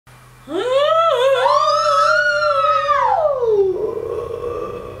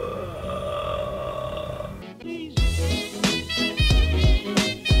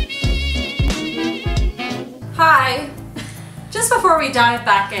we dive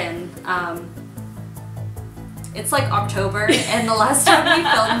back in, it's like October, and the last time we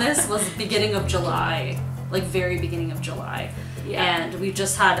filmed this was beginning of July, like very beginning of July. Yeah. And we've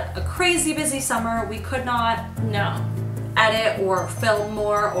just had a crazy busy summer. We could not edit or film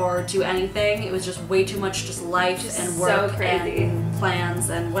more or do anything. It was just way too much just life just and work and plans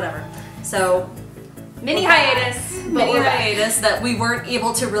and whatever. So mini hiatus. That we weren't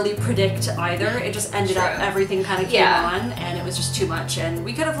able to really predict either. It just ended up everything kind of came on and it was just too much, and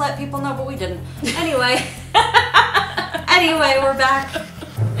we could have let people know, but we didn't. Anyway. Anyway, we're back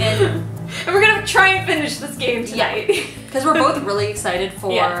and we're gonna try and finish this game tonight. Because we're both really excited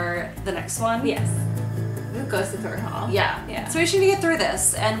for the next one. Yes. Ghost of Thornhall. Yeah. So we should get through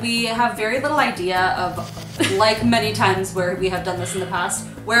this, and we have very little idea of, like many times where we have done this in the past,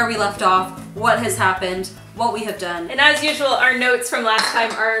 where we left off, what has happened, what we have done. And as usual, our notes from last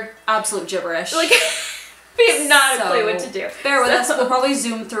time are absolute gibberish. Like, we have not a clue what to do. Bear with us. We'll probably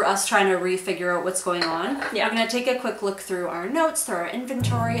zoom through us trying to refigure out what's going on. Yeah. We're gonna take a quick look through our notes, through our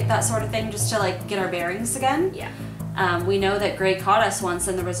inventory, that sort of thing, just to like get our bearings again. Yeah. We know that Gray caught us once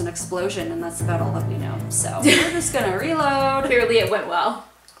and there was an explosion, and that's about all that we know. So we're just gonna reload. Clearly it went well.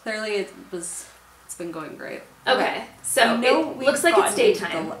 Clearly it's been going great. Okay, so it looks like it's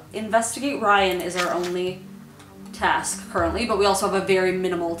daytime. Investigate Ryan is our only task currently, but we also have a very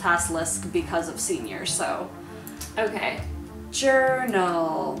minimal task list because of senior, so. Okay.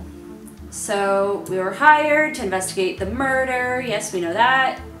 Journal. So we were hired to investigate the murder. Yes, we know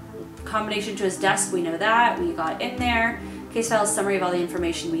that. Combination to his desk, we know that. We got in there. Case file summary of all the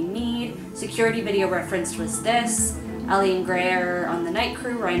information we need. Security video referenced was this. Ellie and Gray are on the night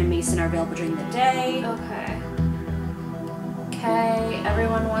crew. Ryan and Mason are available during the day. Okay. Okay,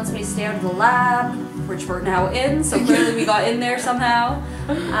 everyone wants me to stay out of the lab, which we're now in, so clearly we got in there somehow.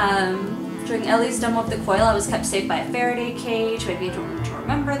 During Ellie's demo of the coil, I was kept safe by a Faraday cage. Maybe I don't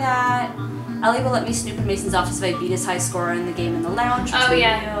remember that. Ellie will let me snoop in Mason's office if I beat his high score in the game in the lounge. Oh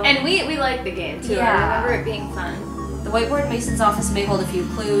yeah, and we like the game too. Yeah. I remember it being fun. The whiteboard in Mason's office may hold a few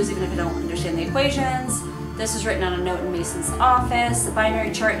clues, even if I don't understand the equations. This was written on a note in Mason's office. The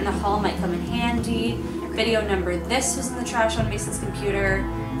binary chart in the hall might come in handy. Video number this was in the trash on Mason's computer.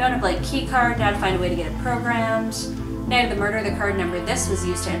 Found a blank key card, now to find a way to get it programmed. Night of the murder, the card number this was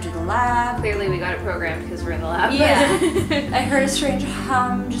used to enter the lab. Clearly we got it programmed because we're in the lab. Yeah. I heard a strange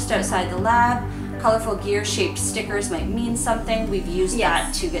hum just outside the lab. Colorful gear-shaped stickers might mean something. We've used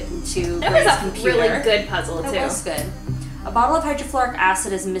that to get into Gray's computer. Really good puzzle too. It was good. A bottle of hydrofluoric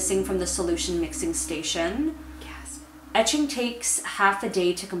acid is missing from the solution mixing station. Yes. Etching takes half a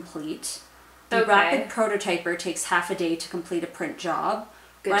day to complete. The rapid prototyper takes half a day to complete a print job.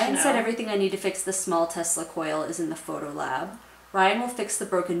 Ryan said everything I need to fix the small Tesla coil is in the photo lab. Ryan will fix the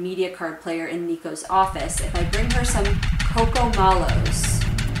broken media card player in Nico's office if I bring her some Coco Malos.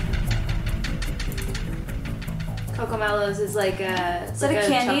 Coco Malos is like a... Is that a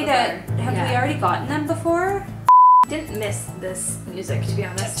candy that... Have we already gotten them before? Didn't miss this music, to be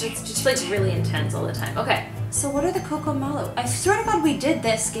honest. It's just like really intense all the time. Okay. So what are the Coco Malos? I swear to God we did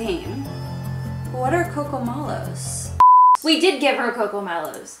this game. What are Coco Malos? We did give her Coco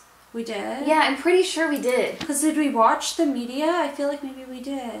Malos. We did? Yeah, I'm pretty sure we did. Because did we watch the media? I feel like maybe we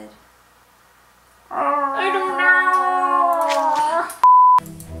did. I don't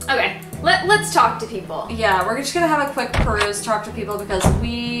know. Okay, let's talk to people. Yeah, we're just gonna have a quick peruse, talk to people, because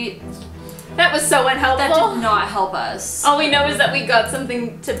we... That was so unhelpful. That did not help us. All we know is that we got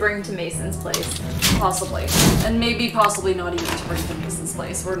something to bring to Mason's place. Possibly. And maybe possibly not even to bring to Mason's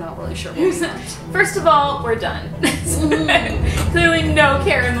place. We're not really sure what we meant. First of all, we're done. Clearly no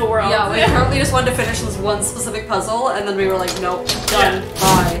care in the world. Yeah, we apparently just wanted to finish this one specific puzzle, and then we were like, nope, done,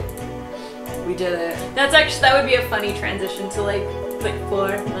 bye. We did it. That's actually, that would be a funny transition to like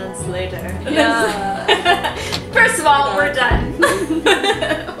 4 months later. Yeah. First of all, we're done.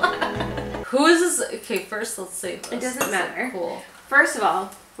 Who is this? Okay, first let's see. It doesn't matter. Cool. First of all,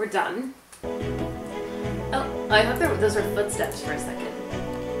 we're done. Oh, I thought those were footsteps for a second.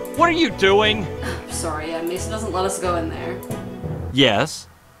 What are you doing? Sorry, yeah, Mason doesn't let us go in there. Yes.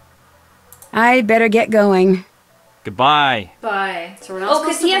 I'd better get going. Goodbye. Bye. So we're not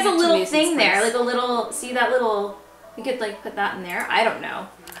because he has a little Mason's thing there, place. like a little, see that little, we could like put that in there. I don't know.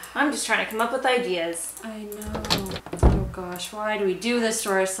 I'm just trying to come up with ideas. I know. Oh gosh, why do we do this to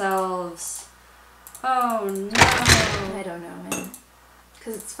ourselves? Oh no. I don't know, man.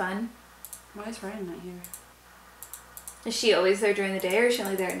 Because it's fun. Why is Ryan not here? Is she always there during the day, or is she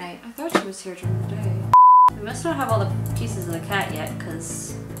only there at night? I thought she was here during the day. We must not have all the pieces of the cat yet,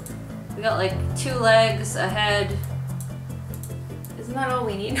 because we got like 2 legs, a head. Isn't that all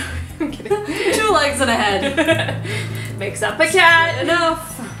we need? I'm kidding. 2 legs and a head. Makes up a cat.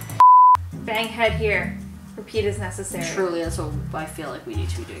 Enough. Bang head here. Repeat as necessary. Truly, that's what I feel like we need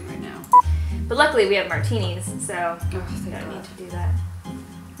to be doing right now. But luckily we have martinis, so we thank don't God. need to do that.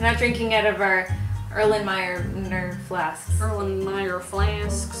 We're not drinking out of our Erlenmeyer flasks. Erlenmeyer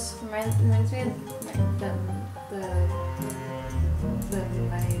flasks. Reminds me of the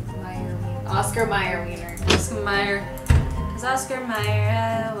Meyer Wiener. Oscar Mayer Wiener. Oscar Mayer. Cause Oscar Mayer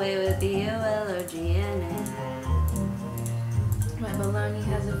had a way with B-O-L-O-G-N-A. My baloney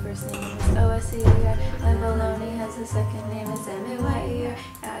has a first name, it's O-S-C-E-R. My baloney has a second name, it's M-A-Y-E-R.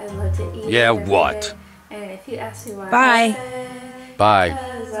 I love to eat Yeah, every what? day. And if you ask me why, Bye. I say, Bye.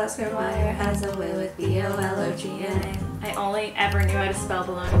 because Oscar Mayer has a way with B-O-L-O-G-N-A. I only ever knew how to spell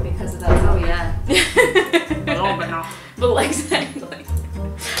baloney because of that. Oh yeah. But like, exactly.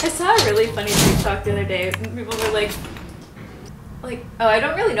 I saw a really funny TikTok the other day. People were like, oh, I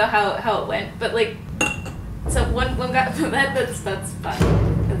don't really know how it went, but like, so one guy, that's fun.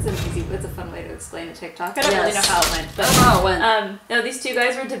 That's a fun way to explain a TikTok. I don't really know how it went, but how it went. no, these 2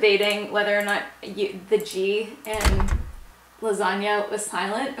 guys were debating whether or not the G in lasagna was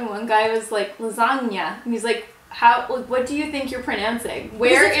silent, and one guy was like lasagna, and he's like, what do you think you're pronouncing?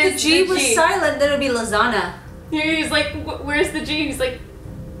 Where because if is the G was silent, then it would be lasagna. He's like, where's the G? He's like,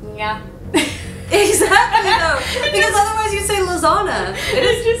 yeah. Exactly though, because otherwise you'd say lasagna.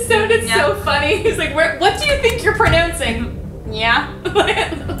 It just sounded so funny. He's like, what do you think you're pronouncing? Yeah.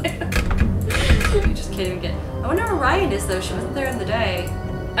 You just can't even get. I wonder where Ryan is though. She wasn't there in the day.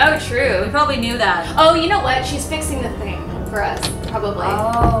 Oh, true. We probably knew that. Oh, you know what? She's fixing the thing for us, probably.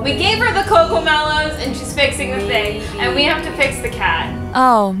 Oh, we gave her the cocomellos, and she's fixing the thing, and we have to fix the cat.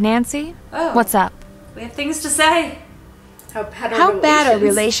 Oh, Nancy? Oh. What's up? We have things to say. How bad are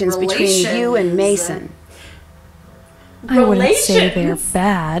relations between you and Mason? I wouldn't say they're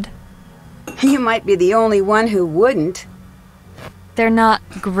bad. You might be the only one who wouldn't. They're not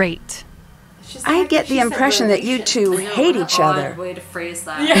great. I get the impression that you two hate each other. Way to phrase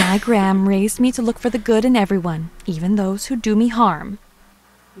that. My Gram raised me to look for the good in everyone, even those who do me harm.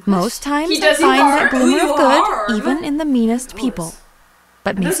 Most times I find that glimmer of good, even in the meanest people.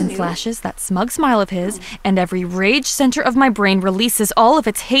 But Mason flashes that smug smile of his, and every rage center of my brain releases all of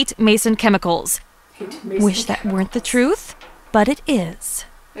its hate Mason chemicals. Wish that weren't the truth, but it is.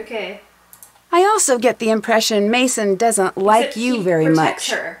 Okay. I also get the impression Mason doesn't like you very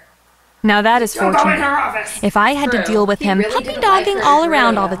much. Now that is fortunate. If I had to deal with him really puppy didn't like dogging her, all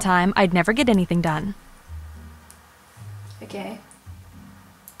around really. all the time, I'd never get anything done. Okay.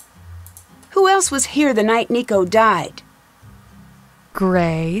 Who else was here the night Nico died?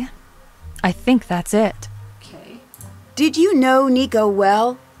 Gray. I think that's it. Okay. Did you know Nico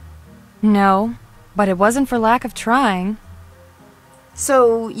well? No, but it wasn't for lack of trying.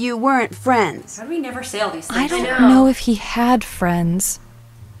 So you weren't friends? How do we never say all these things? I don't know if he had friends.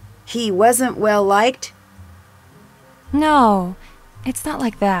 He wasn't well liked? No, it's not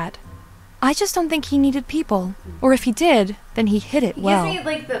like that. I just don't think he needed people. Or if he did, then he hid it well. He gives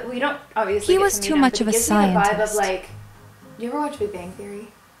me like the, we don't obviously He get was to meet too him, much but of he a gives me the vibe of scientist. like, you ever watch Big Bang Theory?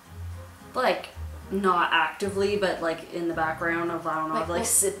 Like, not actively, but like in the background of, I don't know, I've like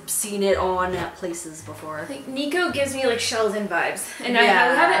seen it on at places before. Like Nico gives me like Sheldon vibes, and we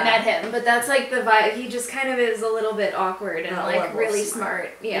Yeah. haven't met him, but that's like the vibe. He just kind of is a little bit awkward and A like little really smart.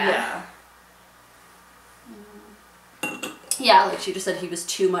 smart. Yeah. Yeah, like she just said he was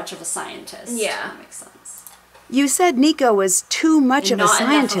too much of a scientist. Yeah. That makes sense. You said Nico was too much of a Not enough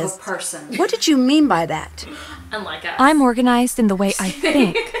scientist. of a person. What did you mean by that? Unlike us. I'm organized in the way I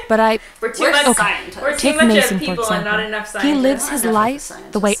think, but We're too We're much scientists. We're too Take much Mason, of for people and not example. enough He scientists. lives his Enough of life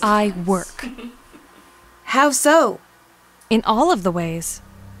scientists the way I sometimes. work. How so? In all of the ways.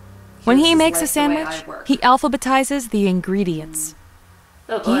 When lives he his makes a life the way I sandwich, work. he alphabetizes the ingredients.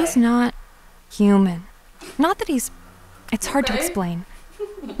 Oh boy. He's not human. Not that he's... It's hard to Okay. explain.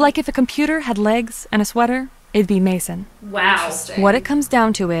 Like if a computer had legs and a sweater, it'd be Mason. Wow. Interesting. What it comes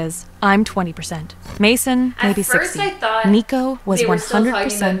down to is, I'm 20%. Mason, At maybe first 60. I thought Nico was they were still talking about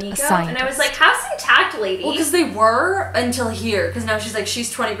 100% Nico, a scientist. and I was like, have some tact, lady. Well, because they were until here. Because now she's like,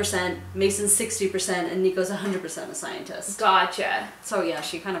 she's 20%, Mason's 60%, and Nico's 100% a scientist. Gotcha. So yeah,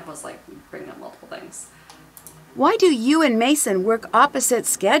 she kind of was like bringing up multiple things. Why do you and Mason work opposite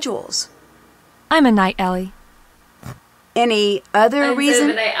schedules? I'm a night Ellie. Any other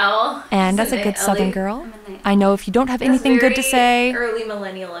reason? And as a good Southern girl, I know if you don't have anything good to say, Early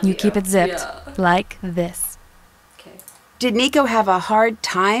millennial of you keep it zipped. Yeah. Like this. Okay. Did Nico have a hard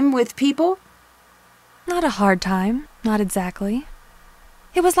time with people? Not a hard time, not exactly.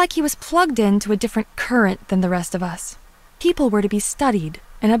 It was like he was plugged into a different current than the rest of us. People were to be studied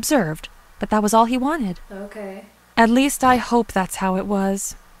and observed, but that was all he wanted. Okay. At least I hope that's how it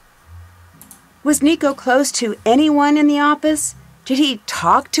was. Was Nico close to anyone in the office? Did he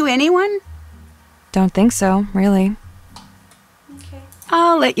talk to anyone? Don't think so, really. Okay.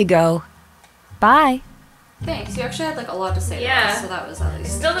 I'll let you go. Bye. Thanks. You actually had like a lot to say to Yeah. us, so that was at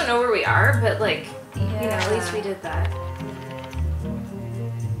least. Still don't know where we are, but like, you know, Yeah. at least we did that.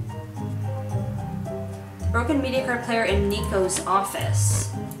 Broken media card player in Nico's office.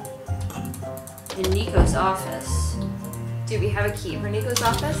 In Nico's office. Do we have a key for Nico's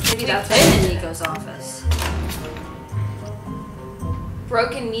office? Maybe We've that's been in Nico's office.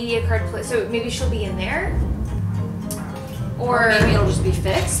 broken media card play. So maybe she'll be in there? Or maybe it'll just be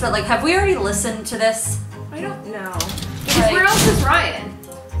fixed. But like, have we already listened to this? I don't know. Like- Where else is Ryan?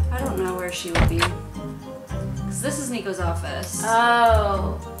 I don't know where she would be. Because this is Nico's office.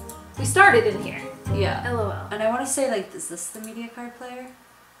 Oh. We started in here. Yeah. LOL. And I want to say, like, is this the media card player?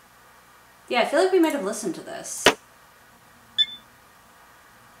 Yeah, I feel like we might have listened to this.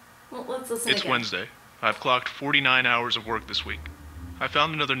 Well, let's listen It's again. Wednesday. I've clocked 49 hours of work this week. I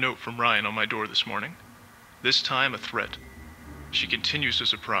found another note from Ryan on my door this morning. This time a threat. She continues to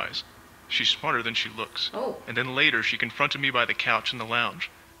surprise. She's smarter than she looks. Oh. And then later she confronted me by the couch in the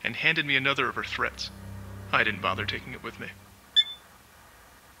lounge and handed me another of her threats. I didn't bother taking it with me.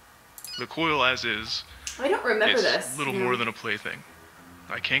 The coil as is, I don't remember it's this. little more than a plaything.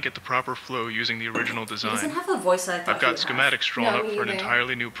 I can't get the proper flow using the original He doesn't design. have the voice that I thought I've he got would schematics drawn No, up me for an either.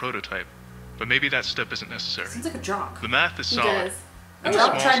 entirely new prototype, but maybe that step isn't necessary. have. Sounds like a jock. The math is He solid, does. and A the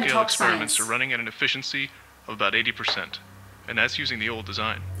jock trying to small-scale talk experiments science. are running at an efficiency of about 80%, and that's using the old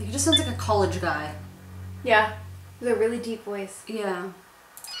design. He just sounds like a college guy. Yeah. With a really deep voice. Yeah.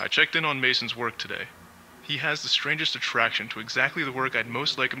 I checked in on Mason's work today. He has the strangest attraction to exactly the work I'd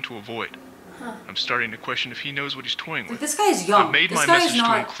most like him to avoid. I'm starting to question if he knows what he's toying Like, with. this guy is young. I've made this my guy message is to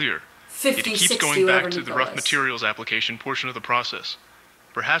him not clear. 50, Yet he 60, keeps going whatever back to the Nico rough is. materials application portion of the process.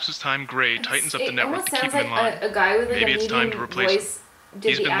 Perhaps it's time Gray tightens up the It network almost to keep sounds him like in line. a guy with like Maybe a it's time medium to replace him. voice did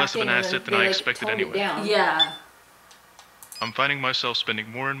He's the been less of an acting and asset then than I they, expected toned it anyway. down. Yeah. I'm finding myself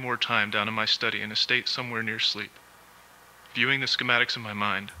spending more and more time down in my study in a state somewhere near sleep. Viewing the schematics in my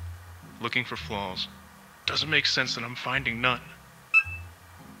mind, looking for flaws. Doesn't make sense that I'm finding none.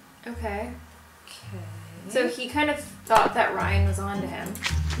 Okay. Okay. So he kind of thought that Ryan was onto him.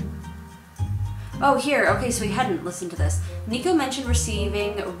 Oh, here. Okay, so he hadn't listened to this. Nico mentioned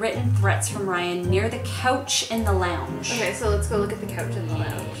receiving written threats from Ryan near the couch in the lounge. Okay, so let's go look at the couch in the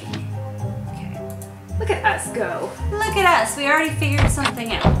lounge. Okay. Look at us go. Look at us. We already figured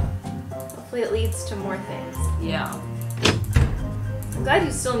something out. Hopefully it leads to more things. Yeah. I'm glad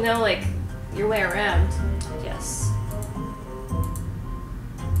you still know, like, your way around. Yes.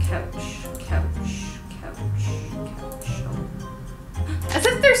 Couch. Couch. Couch. Couch. Oh. As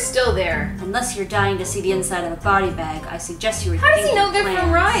if they're still there. Unless you're dying to see the inside of a body bag, I suggest you rethink How does he know your they're from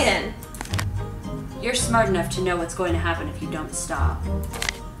plans. Ryan? You're smart enough to know what's going to happen if you don't stop.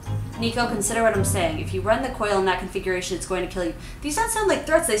 Nico, consider what I'm saying. If you run the coil in that configuration, it's going to kill you. These don't sound like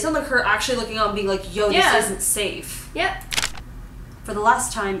threats. They sound like her actually looking out and being like, yo, Yeah. this isn't safe. Yep. For the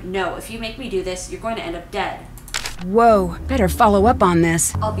last time, no. If you make me do this, you're going to end up dead. Whoa, better follow up on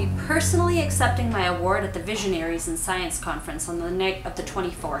this. I'll be personally accepting my award at the Visionaries in Science Conference on the night of the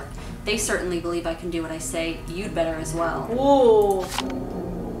 24th. They certainly believe I can do what I say. You'd better as well. Ooh.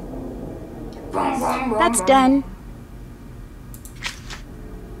 That's done.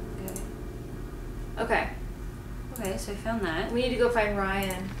 Okay. Okay, so I found that. We need to go find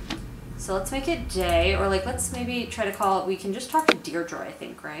Ryan. So let's make it day, or like let's maybe try to call. We can just talk to Deirdre, I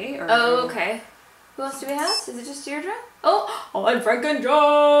think, right? Or, Oh, okay. Who else do we have? Is it just Deirdre? Oh, and Frank and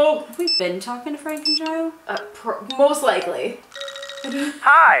Joe! Have we been talking to Frank and Joe? Most likely.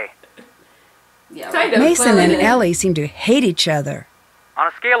 Hi! Yeah. Kind of. Mason and Well, Ellie seem to hate each other. On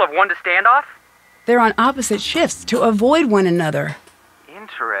a scale of 1 to standoff? They're on opposite shifts to avoid one another.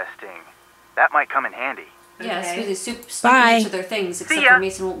 Interesting. That might come in handy. Yes, Okay. because they snoop Bye. each other things, except See ya. for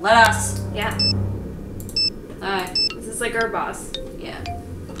Mason won't let us. Yeah. Alright. This is like our boss. Yeah.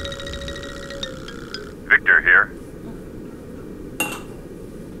 Victor here.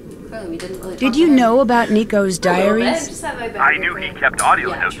 Clearly we didn't really Did talk you to him. know about Nico's A little bit. diaries? Just have my back I knew he open. kept audio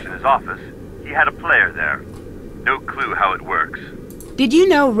Yeah, notes true. in his office. He had a player there. No clue how it works. Did you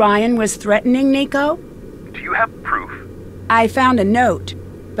know Ryan was threatening Nico? Do you have proof? I found a note,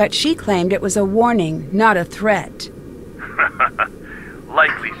 but she claimed it was a warning, not a threat.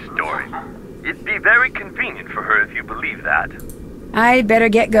 Likely story. It'd be very convenient for her if you believe that. I better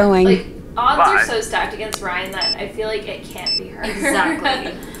get going. Like, odds Bye. are so stacked against Ryan that I feel like it can't be her.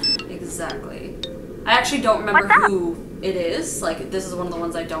 Exactly. Exactly. I actually don't remember What's up? who it is. Like, this is one of the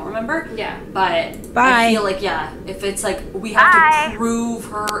ones I don't remember. Yeah. But Bye. I feel like, yeah, if it's like, we have to prove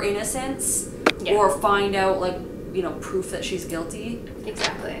her innocence or find out, like, you know, proof that she's guilty.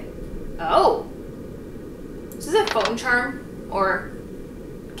 Exactly. Oh! Is this a phone charm? Or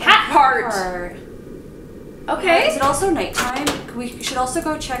cat part? Okay. Is it also nighttime? We should also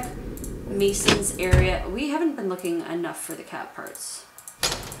go check Mason's area. We haven't been looking enough for the cat parts.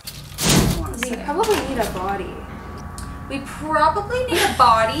 We probably need a body. We probably need a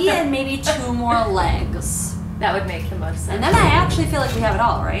body and maybe 2 more legs. That would make the most sense. And then I actually feel like we have it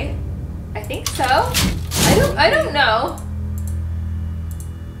all, right? I think so. I don't know.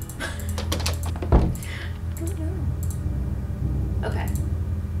 Okay.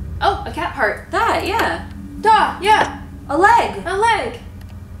 Oh, a cat part. That, yeah. Duh, yeah. A leg. A leg.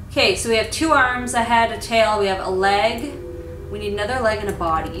 Okay, so we have 2 arms, a head, a tail. We have a leg. We need another leg and a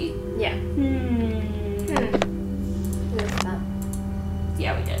body. Yeah.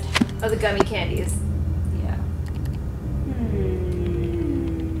 Yeah, we did. Oh, the gummy candies. Yeah.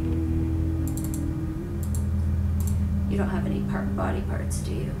 You don't have any body parts,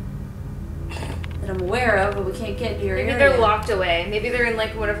 do you? That I'm aware of, but we can't get into your area. Maybe they're locked away. Maybe they're in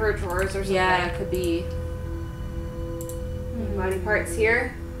like one of her drawers or something. Yeah, it could be. Body parts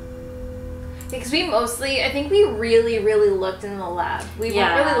here. Because we mostly, I think we really, really looked in the lab. We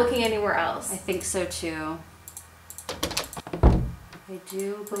weren't really looking anywhere else. I think so too. I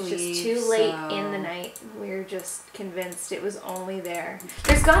do believe It's just too late in the night. We're just convinced it was only there.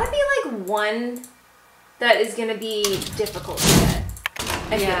 There's got to be like one that is going to be difficult to get.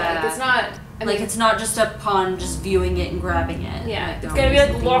 I feel like it's not. I mean, it's not just upon just viewing it and grabbing it. Yeah, like, it's gonna be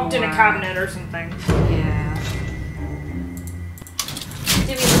like locked in a cabinet or something. Yeah.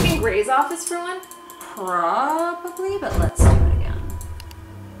 Did we look in Gray's office for one? Probably, but let's do it again.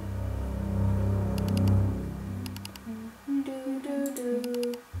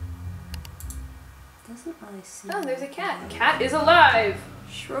 Doesn't really see. Oh, there's a cat. Cat is alive.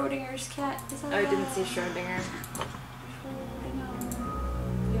 Schrodinger's cat is alive. I didn't see Schrodinger.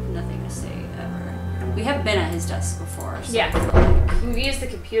 We have nothing to say ever. We have been at his desk before. So Yeah. We've used the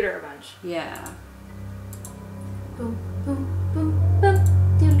computer a bunch. Yeah. Boom, boom, boom, boom.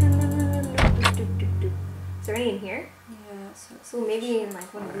 Is there any in here? Yeah. So maybe in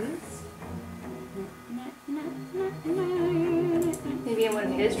like one of these? Maybe in one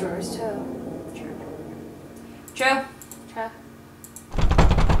of his drawers too. Joe.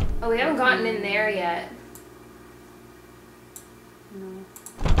 Oh, we haven't gotten in there yet. No.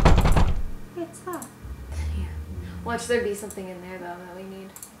 It's that. Yeah. Watch there be something in there though that we need.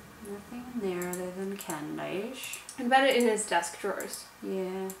 Nothing in there other than candice. I bet it in his desk drawers.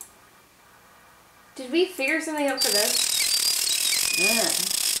 Yeah. Did we figure something out for this? Yeah.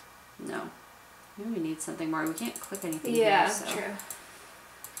 No. Maybe we need something more. We can't click anything Yeah, here, so. true.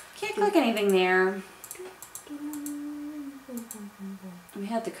 Can't click anything there. We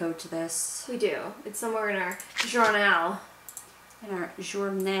had the code to this. We do. It's somewhere in our journal. In our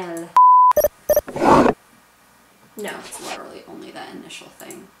journal. No. It's literally only that initial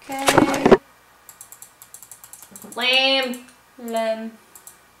thing. Okay. Lame. Lem.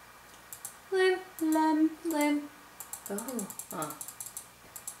 Lame. Lem. Lame. Oh. Oh.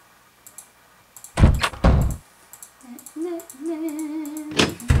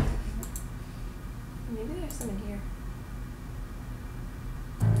 Maybe there's some in here.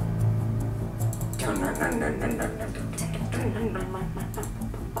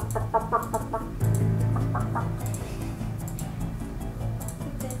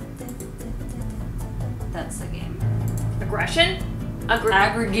 That's the game. Aggression?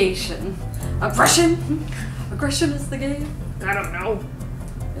 Aggregation. Aggression? Aggression is the game? I don't know.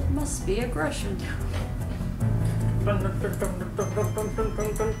 It must be aggression.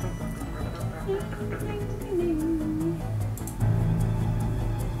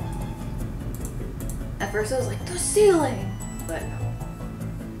 At first I was like, the ceiling! But no.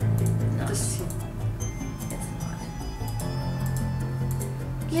 The ceiling. It's not.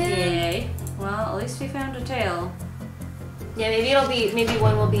 Yay. Well, at least we found a tail. Yeah, maybe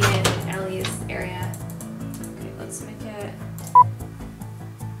one will be in Ellie's area. Okay, let's make it.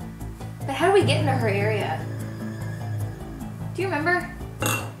 But how do we get into her area? Do you remember?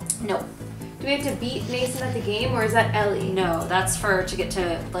 No. Do we have to beat Mason at the game, or is that Ellie? No, that's to get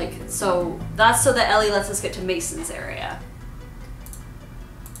to, like, so that's so that Ellie lets us get to Mason's area.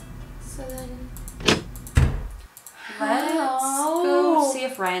 So then... Let's go see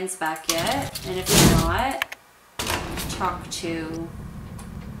if Ryan's back yet, and if he's not, talk to...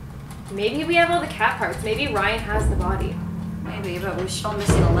 Maybe we have all the cat parts. Maybe Ryan has the body. Maybe, but we're still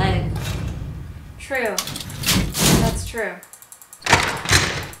missing a leg. True. That's true.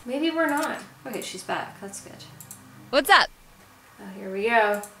 Maybe we're not. Okay, she's back. That's good. What's up? Oh, here we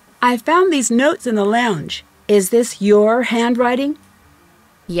go. I found these notes in the lounge. Is this your handwriting?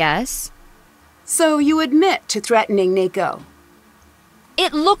 Yes. So you admit to threatening Nico.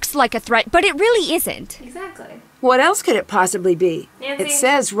 It looks like a threat, but it really isn't. Exactly. What else could it possibly be? Nancy. It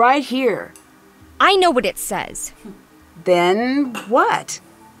says right here. I know what it says. Then what?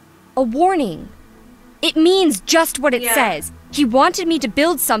 A warning. It means just what it says. He wanted me to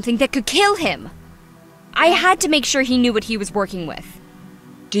build something that could kill him. I had to make sure he knew what he was working with.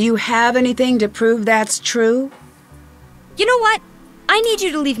 Do you have anything to prove that's true? You know what? I need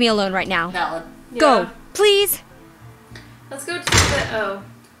you to leave me alone right now. Valid. Go, please. Let's go to the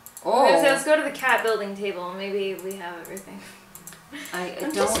let's go to the cat building table. Maybe we have everything. I I'm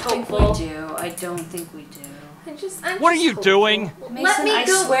don't just think hopeful. we do. I don't think we do. What are you doing? Mason, Let me I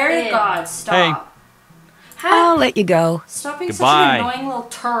go swear in. to God, stop. I'll let you go. Stop being Goodbye. such an annoying little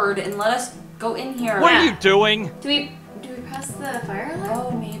turd and let us go in here. What are you doing? Do we press the fire alarm?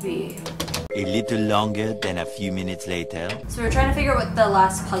 Oh, maybe. A little longer than a few minutes later. So we're trying to figure out what the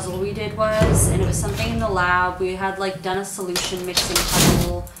last puzzle we did was, and it was something in the lab. We had like done a solution mixing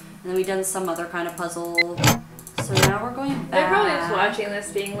puzzle, and then we done some other kind of puzzle. So now we're going back. They're probably just watching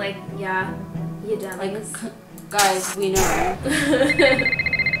this being like, yeah, you done Like, this. guys, we know.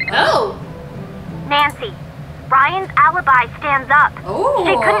 Oh! Nancy, Ryan's alibi stands up. Oh!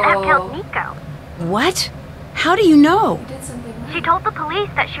 She couldn't have killed Nico. What? How do you know? She told the police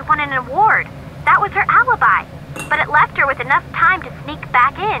that she won an award. That was her alibi. But it left her with enough time to sneak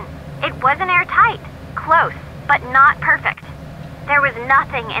back in. It wasn't airtight. Close, but not perfect. There was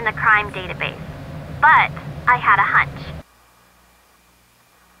nothing in the crime database. But I had a hunch.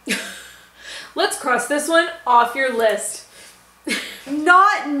 Let's cross this one off your list.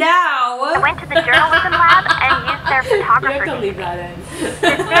 Not now! I went to the journalism lab and used their photographer You have to leave database.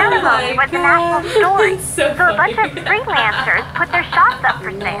 that in. The ceremony was a national story, So a bunch of freelancers put their shots up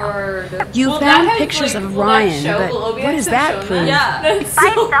for sale. Lord. You Will found that have, pictures like, of will that Ryan, show? but Will OBS what does have that shown prove? Yeah. That's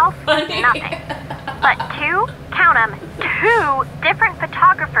By so itself, funny. nothing. But count 'em, two different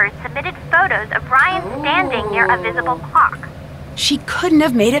photographers submitted photos of Ryan standing near a visible clock. She couldn't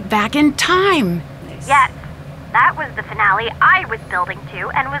have made it back in time. Yes, that was the finale I was building to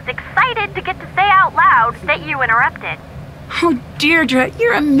and was excited to get to say out loud that you interrupted. Oh, Deirdre,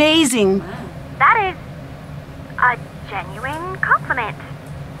 you're amazing. That is a genuine compliment.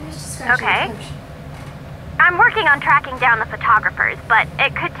 Okay. I'm working on tracking down the photographers, but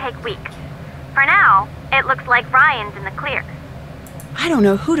it could take weeks. For now, it looks like Ryan's in the clear. I don't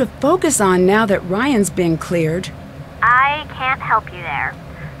know who to focus on now that Ryan's been cleared. I can't help you there.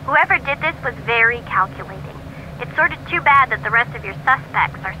 Whoever did this was very calculating. It's sort of too bad that the rest of your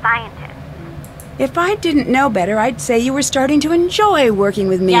suspects are scientists. If I didn't know better, I'd say you were starting to enjoy working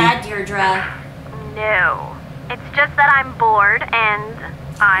with me. Yeah, Deirdre. No. It's just that I'm bored and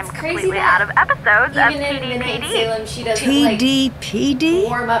I'm completely out of episodes of Even in Midnight TDPD. Salem, she doesn't TDPD?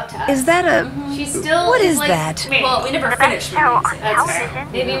 warm up to us. Is that a... She's still. What is like, that? Wait, Well, we never The best finished show on Midnight Salem.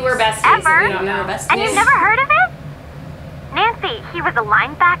 television. maybe we're besties. Ever? And we don't know. besties. And you've never heard of it? Nancy, he was a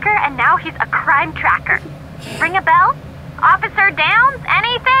linebacker and now he's a crime tracker. Ring a bell? Officer Downs?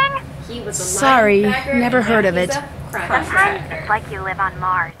 Anything? He was a Sorry, linebacker never and heard now of he's it. a crime Sometimes tracker. it's like you live on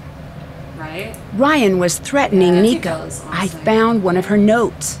Mars. Right? Ryan was threatening Yeah, I think Nico. that was I awesome. found one of her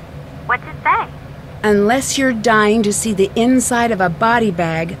notes. What's it say? Unless you're dying to see the inside of a body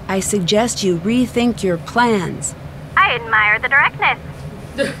bag, I suggest you rethink your plans. I admire the directness.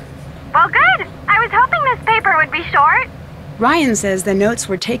 Well, good. I was hoping this paper would be short. Ryan says the notes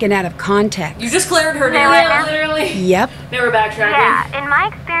were taken out of context. You just cleared her Yeah, name. Yeah, literally. Yep. They were backtracking. Yeah, in my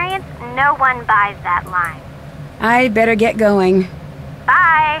experience, no one buys that line. I better get going.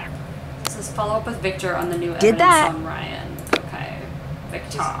 Bye. This is follow up with Victor on the new Did evidence that. on Ryan. Okay.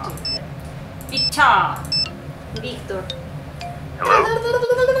 Victor. Victor. Victor.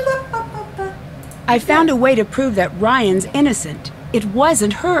 Hello? I found a way to prove that Ryan's innocent. It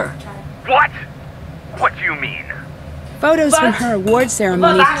wasn't her. What? What do you mean? Photos from But- her award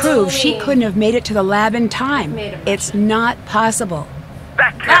ceremony but- prove she couldn't have made it to the lab in time. Made a It's not possible.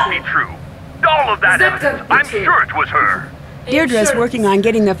 That can't be true. All of that That evidence, can't be I'm true. sure it was her. Deirdre's Sure. working on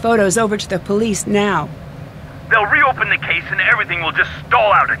getting the photos over to the police now. They'll reopen the case and everything will just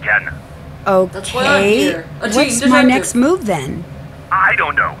stall out again. That's why I'm Okay. here. A team What's my detective. next move then? I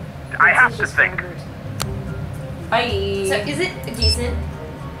don't know. I have to think. Bye. So is it decent?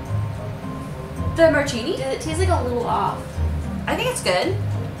 The martini? Does it taste like a little off? I think it's good.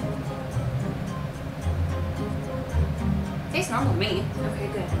 Tastes normal to me. Okay,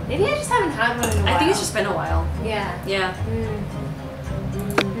 good. Maybe I just haven't had one in a while. I think it's just been a while. Yeah. Yeah.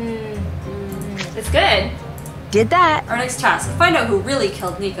 It's good. Did that. Our next task, find out who really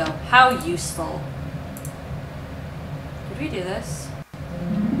killed Nico. How useful. Did we do this?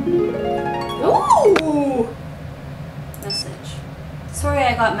 Ooh! Message. Sorry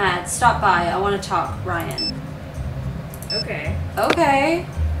I got mad. Stop by. I want to talk. Ryan. Okay. Okay.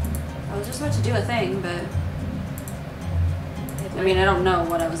 I was just about to do a thing, but... I mean, I don't know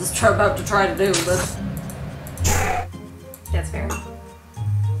what I was about to try to do, but... That's fair.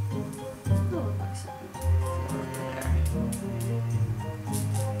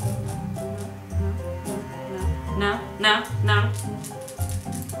 No.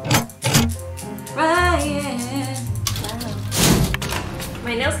 Ryan. Wow.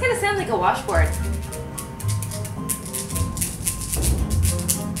 My nails kind of sound like a washboard.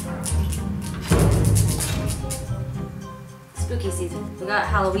 Spooky season. We got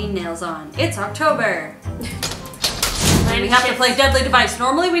Halloween nails on. It's October. And we have to play Deadly Device.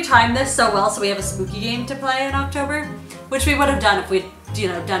 Normally we time this so well so we have a spooky game to play in October, which we would have done if we'd,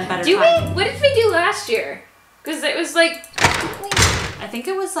 done better timing. What did we do last year? Because it was like... I think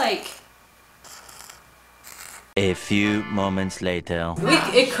it was like... A few moments later.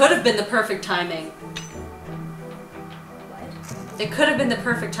 It could have been the perfect timing. What? It could have been the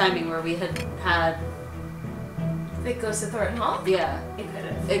perfect timing where we had... It goes to Thornton Hall? Yeah. It could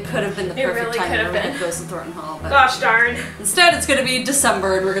have. It could have been the perfect really timing could where have we been. had Ghost of Thornton Hall. But Gosh darn. instead it's going to be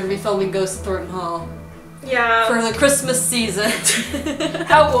December and we're going to be filming Ghost of Thornton Hall. Yeah. For the Christmas season.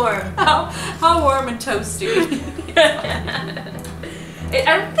 How warm. How warm and toasty. I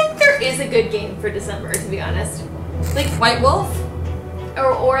don't think there is a good game for December, to be honest. Like White Wolf?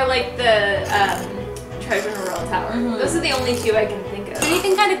 Or like the Treasure in a Royal Tower. Mm-hmm. Those are the only two I can think of.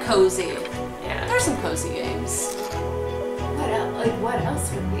 Anything kind of cozy. Yeah. There's some cozy games. What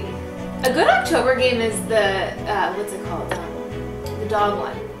else would be? A good October game is the, what's it called? The dog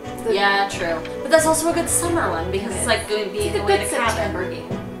one. Yeah, true. But that's also a good summer one because it's like being a away good in a cabin. September game.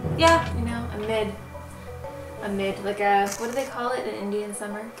 Yeah. You know, a mid, like a, what do they call it? An Indian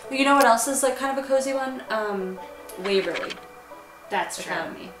summer? You know what else is like kind of a cozy one? Waverly. That's true.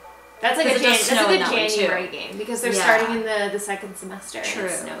 Academy. That's like a good January too. game because they're starting in the second semester. True.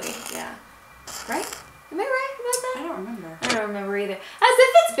 And it's snowy. Yeah. Right? Am I right about that? I don't remember. I don't remember either. As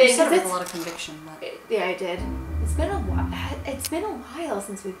if it's been. You said it with a lot of conviction. But... Yeah, I did. It's been a while. It's been a while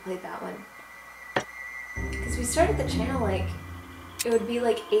since we played that one. Because we started the channel like, it would be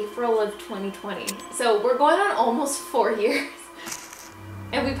like April of 2020. So we're going on almost 4 years.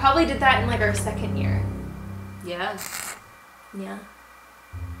 And we probably did that in like our second year. Yeah. Yeah.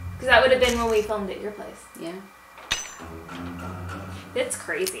 Because that would have been when we filmed at your place. Yeah. It's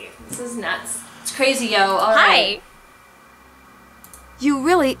crazy. This is nuts. It's crazy, yo. All right. You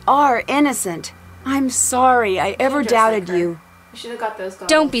really are innocent. I'm sorry I ever doubted you. I should have got those goggles.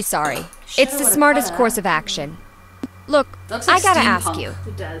 Don't be sorry. It's the smartest course of action. Look, I gotta ask you.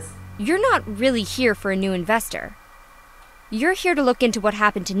 It does. You're not really here for a new investor. You're here to look into what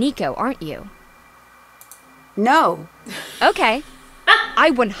happened to Nico, aren't you? No. Okay.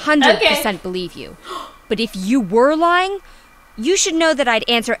 I 100% believe you. But if you were lying, you should know that I'd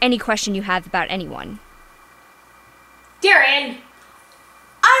answer any question you have about anyone. Darren!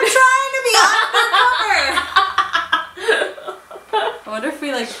 I'm trying to be undercover! I wonder if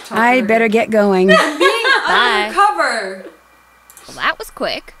we like talk I better get going. I'm being undercover! Well, that was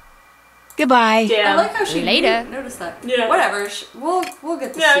quick. Goodbye. I like how she Later. noticed that. Yeah. Whatever. We'll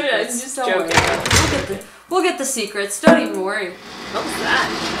get the secrets. Yeah, just don't joking. worry. We'll get the secrets. Don't even worry. What was that?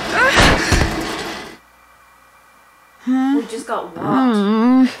 We just got walked.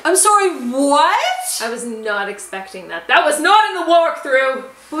 I'm sorry, what? I was not expecting that. That was not in the walkthrough.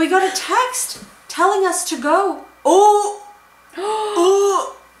 But we got a text telling us to go. Oh!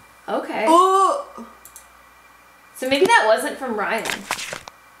 Oh! Okay. Oh! So maybe that wasn't from Ryan.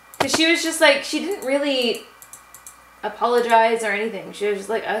 Because she was just like, she didn't really apologize or anything. She was just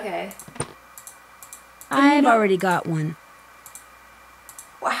like, okay. I've already got one.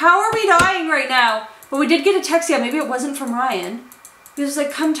 How are we dying right now? But we did get a text, yeah, maybe it wasn't from Ryan. He was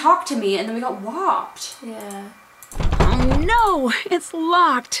like, come talk to me, and then we got whopped. Yeah. Oh no, it's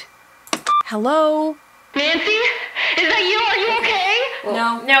locked. Hello? Nancy? Is that you? Are you okay?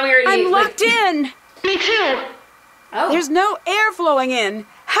 Well, no. Now we already... I'm locked in. Me too. Oh. There's no air flowing in.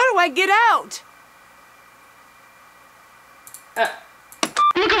 How do I get out?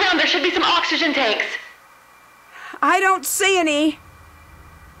 Look around. There should be some oxygen tanks. I don't see any.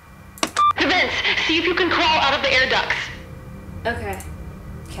 The vents. See if you can crawl out of the air ducts. Okay.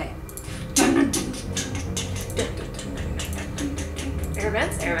 Okay.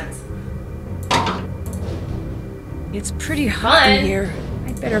 It's pretty hot in here.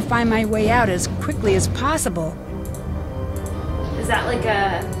 I'd better find my way out as quickly as possible. Is that like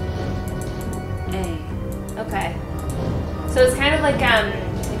a... A. Okay. So it's kind of like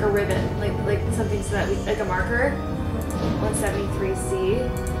a ribbon, like something so that we, like a marker. 173C.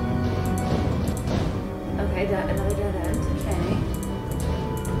 Okay, another dead end. Okay.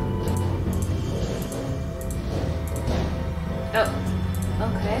 Oh,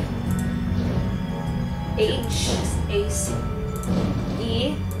 okay. H. AC.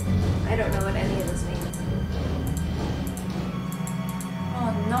 E. I don't know what any of this means.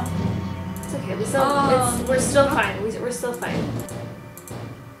 Oh no. It's okay. We still. We're still fine. We're still fine.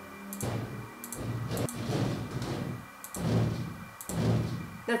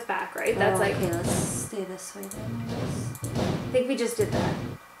 That's back, right? That's like. Okay, let's stay this way then, I guess. I think we just did that.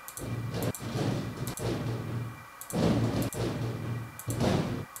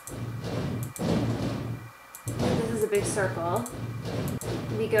 This is a big circle.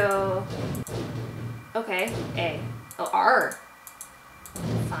 We go. Okay, A. Oh, R.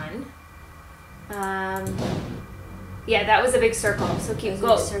 Fun. Yeah, that was a big circle. So keep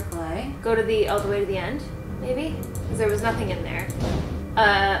go. Circle A. Go to the all the way to the end, maybe, because there was nothing in there.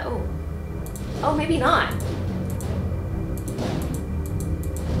 Oh, maybe not.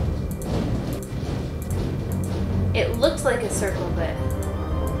 It looked like a circle, but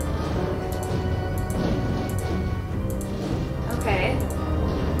okay.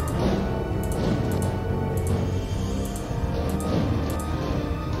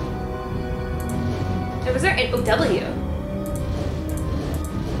 Was there an W?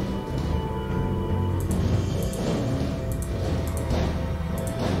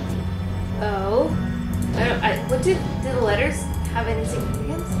 Oh, what did the letters have any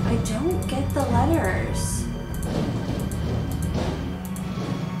significance? I don't get the letters.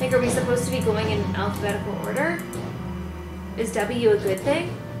 Like, are we supposed to be going in alphabetical order? Is W a good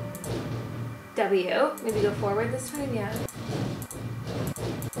thing? W. Maybe go forward this time? Yeah.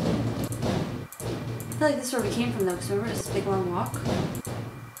 I feel like this is where we came from though, because remember it's this big long walk?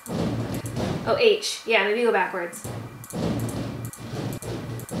 Oh, H. Yeah, maybe go backwards.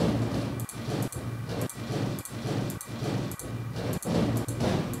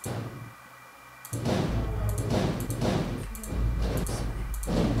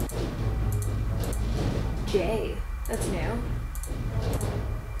 J. That's new.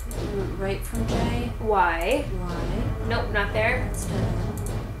 Right from J. Y. Y. Nope, not there. That's dead.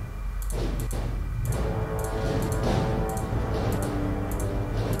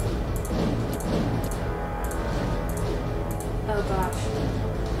 Oh gosh.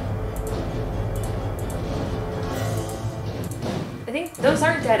 I think those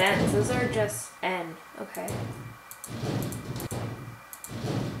aren't dead ends. Those are just N. Okay.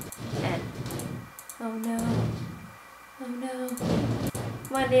 N. Oh no. Oh no.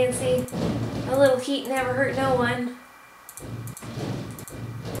 Come on, Nancy. A little heat never hurt no one.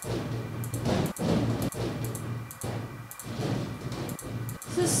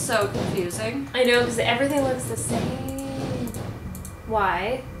 This is so confusing. I know, because everything looks the same.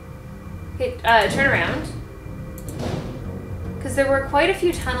 Why? Okay, turn around. Because there were quite a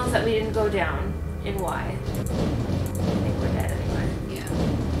few tunnels that we didn't go down in Y. I think we're dead anyway. Yeah.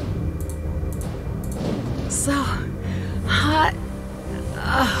 So hot.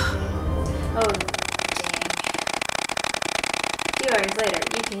 Oh, dang. A few hours later,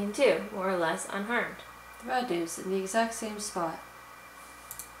 you came too, more or less unharmed. The bad news, in the exact same spot.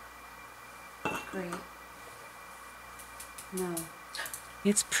 Great. No.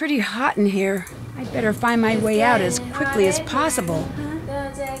 It's pretty hot in here. I'd better find my way out as quickly as possible.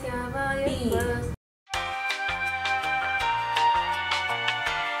 Don't take off all your clothes.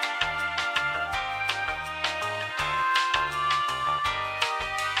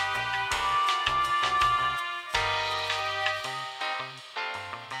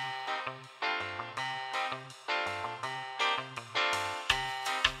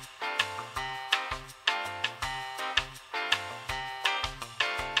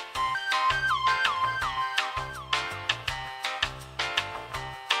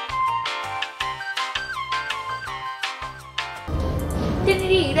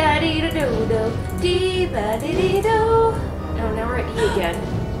 Oh, now we're at E again.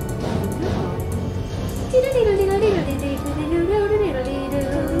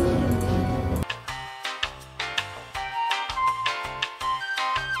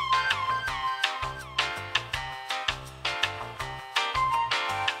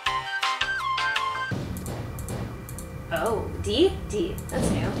 Oh, D? D. That's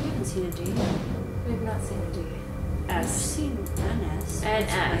new. We haven't seen a D. We've not seen a D. I've S. seen an S. And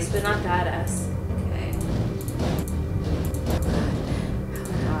S, but not that S. Okay.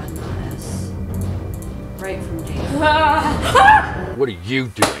 right from D. What are you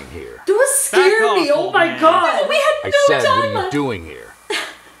doing here? Don't scare me! Oh my god! We had I said, what are you doing here?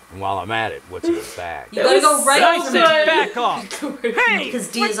 And while I'm at it, what's in the bag? You gotta go right from D. Back off! Hey! Because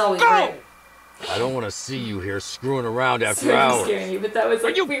D is always right. I don't want to see you here screwing around after Sorry hours. for scaring you, but that was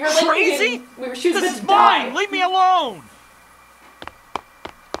like, Are you we were like, crazy? She was This about is to die. mine! Leave me alone!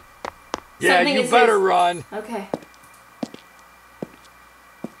 Yeah, Something you is better his. run. Okay.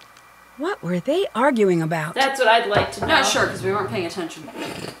 What were they arguing about? That's what I'd like to know. Not sure, because we weren't paying attention.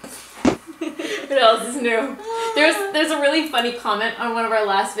 What else is new? There's a really funny comment on one of our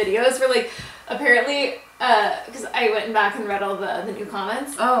last videos where, like, apparently, because I went back and read all the new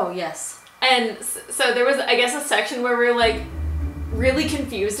comments. Oh, yes. And so there was, I guess, a section where we were, like, really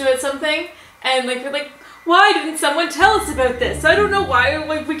confused about something. And, like, we're like, why didn't someone tell us about this? I don't know why,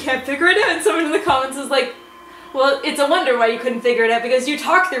 like, we can't figure it out. And someone in the comments was like, well, it's a wonder why you couldn't figure it out, because you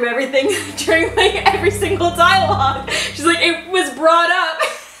talk through everything during, like, every single dialogue. She's like, it was brought up.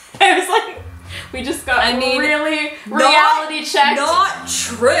 I was like, we just got really reality checked. Not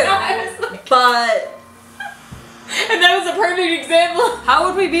true. But... And that was a perfect example. How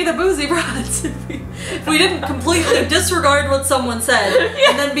would we be the boozy brats if we didn't completely disregard what someone said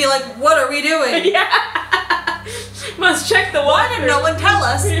and then be like, what are we doing? Yeah. Must check the water. Why did no one tell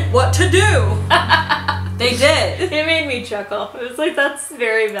us what to do? They did. It made me chuckle. It was like, that's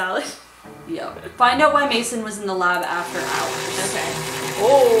very valid. Yeah. Find out why Mason was in the lab after hours. Okay.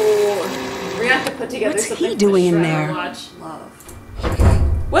 Oh. We're gonna have to put together What's something he doing in for there? Watch. Love.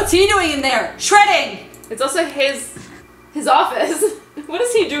 What's he doing in there? Shredding! It's also his office. What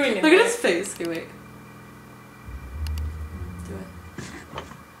is he doing in there? Look at his face. Okay, wait. Do it.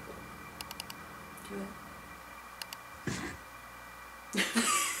 Do it.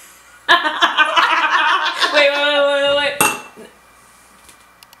 Wait.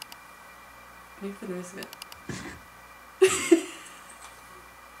 Make the noise of it.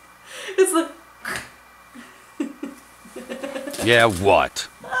 It's like... Yeah, what?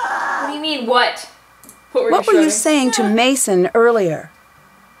 What do you mean, what? What were you saying to Mason earlier?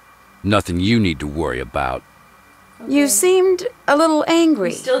 Nothing you need to worry about. Okay. You seemed a little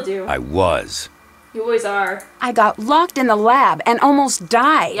angry. You still do. I was. You always are. I got locked in the lab and almost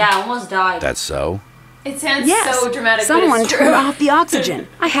died. Yeah, almost died. That's so? It sounds Yes. so dramatic. Someone turned off the oxygen.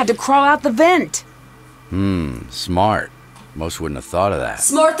 I had to crawl out the vent. Smart. Most wouldn't have thought of that.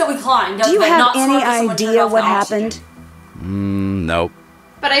 Smart that we climbed. Do you but have not smart any that someone turned idea off what the oxygen. happened? Nope.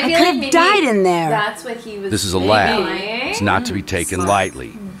 But I feel I like could have maybe died in there. That's what he was. This is a maybe lab. lying. It's not to be taken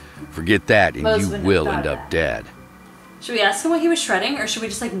lightly. Forget that and Most you wouldn't will have end thought up that. dead. Should we ask him what he was shredding, or should we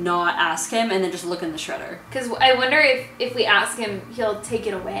just like not ask him and then just look in the shredder? Because I wonder if we ask him, he'll take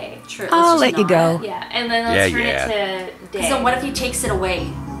it away. True. I'll let's let just you not. go. Yeah, and then let's turn it to day. Because then what if he takes it away?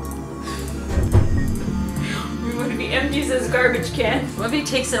 What if he empties his garbage can? What if he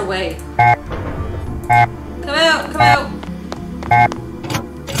takes it away? Come out! Come out!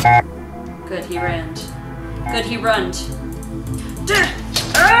 Good, he ran. Good, he runned.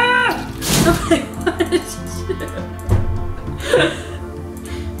 Ah!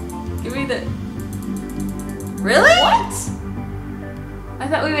 Give me the... Really? What? I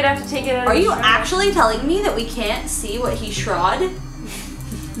thought we would have to take it out Are of the you shredder. actually telling me that we can't see what he shrod?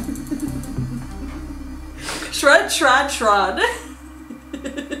 Shrod.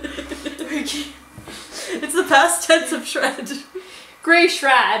 It's the past tense of shred. Gray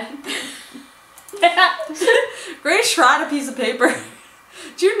shrad. Gray shrod a piece of paper.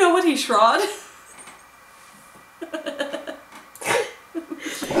 Do you know what he shrod?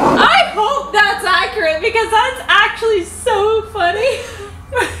 I hope that's accurate because that's actually so funny.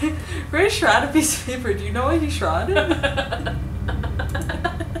 Gray shrod a piece of paper. Do you know what he shrod?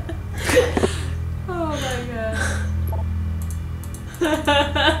 Oh my god.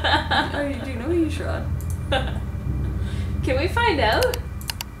 Do you know what he shrod? Can we find out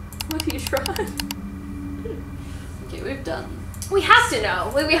what he shrod? Okay, we've done. We have to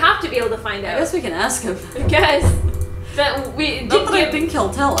know. We have to be able to find out. I guess we can ask him. Guys, that we Not that I think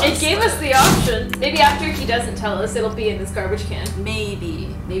he'll tell us. It gave us the option. Maybe after he doesn't tell us, it'll be in this garbage can.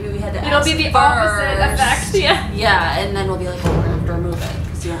 Maybe we had to ask It'll be the opposite effect, yeah. Yeah, and then we'll be like, oh, we're gonna have to remove it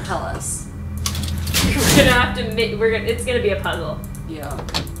because you won't tell us. We're gonna have to. It's gonna be a puzzle. Yeah.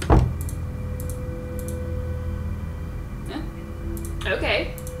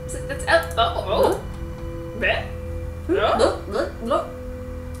 Okay. So that's Look.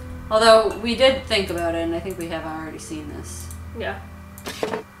 Although we did think about it, and I think we have already seen this. Yeah.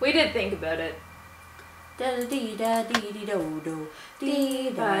 We did think about it. Da dee da dee dee do do. Dee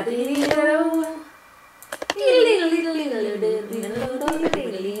ba dee dee do.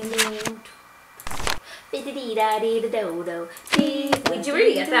 Did we already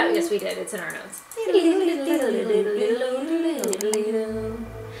get that? Yes, we did. It's in our notes.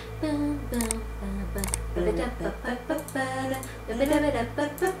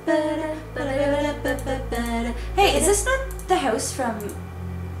 Hey, is this not the house from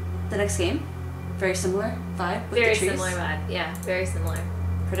the next game? Very similar vibe with Very the trees? similar vibe. Yeah, very similar.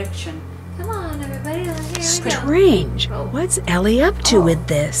 Prediction. Come on, everybody. Here we go. Strange. What's Ellie up to with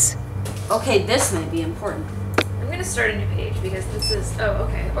this? Okay, this might be important. I'm gonna start a new page because this is. Oh,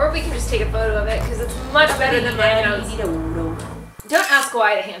 okay. Or we can just take a photo of it because it's much better than my notes. Don't ask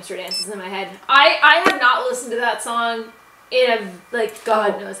why the hamster dance is in my head. I have not listened to that song in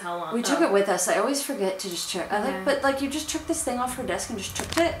God knows how long. We took it with us. I always forget to just check. But you just took this thing off her desk and just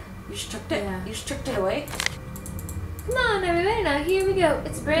chucked it. You just chucked it. Yeah. You just chucked it away. Come on, everybody, now here we go.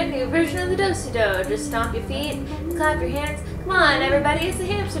 It's a brand new version of the do-si-do. Just stomp your feet, clap your hands. Come on, everybody, it's the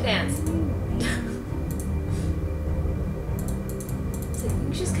hamster dance. So you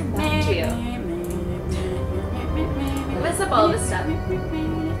can just come back to you. I mess up all this stuff.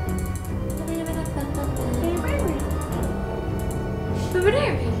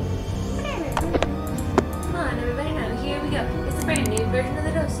 Come on, everybody, now here we go. It's a brand new version of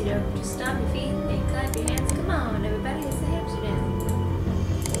the do-si-do. Just stomp your feet and clap your hands. Come on, everybody, it's the hamster dance.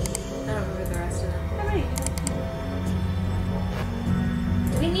 I don't remember the rest of them.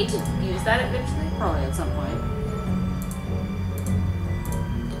 Do we need to use that eventually? Probably at some point.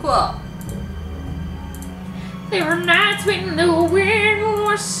 Cool. There were nights when the wind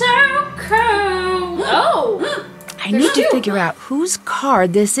was so cold. Oh! I need to figure out whose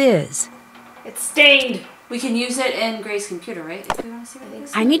card this is. It's stained. We can use it in Grace's computer, right? If we want to see what it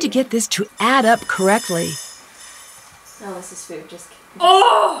is. I need to get this to add up correctly. Oh, this is food. Just kidding.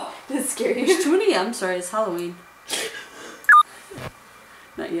 Oh! That's scary. There's too many. I'm sorry, it's Halloween.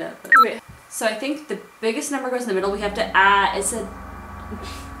 Not yet, but. Wait. So I think the biggest number goes in the middle. We have to add. It said.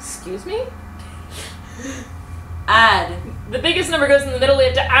 Excuse me? Add. The biggest number goes in the middle. We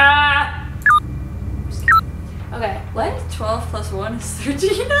have to add. Okay. What? 12 plus 1 is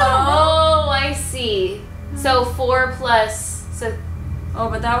 13? Oh, I see. So 4 plus. So. Oh,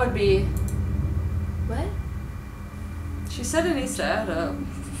 but that would be. What? She said it needs to add up.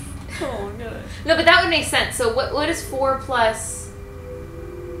 Oh, gosh. No, but that would make sense. So what is 4 plus.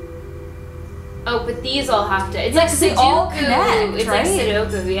 Oh, but these all have to. It's like they Sudoku. all connect, It's right? like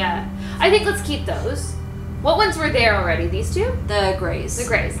Sudoku, yeah. I think let's keep those. What ones were there already? These two? The grays. The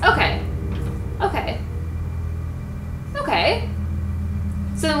grays. Okay. Okay. Okay.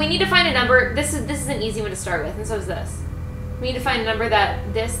 So we need to find a number. This is an easy one to start with, and so is this. We need to find a number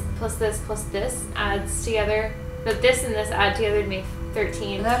that this plus this adds together. That this and this add together to make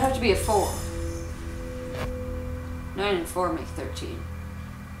 13. That would have to be a 4. 9 and 4 make 13.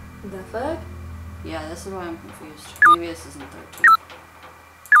 The fuck? Yeah, this is why I'm confused. Maybe this isn't 13.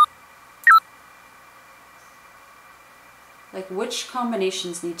 Like, which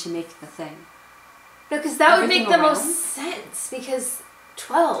combinations need to make the thing? No, because that would Everything make the around? most sense, because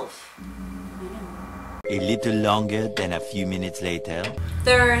 12. A little longer than a few minutes later.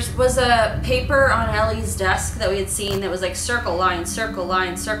 There was a paper on Ellie's desk that we had seen that was like circle, line, circle,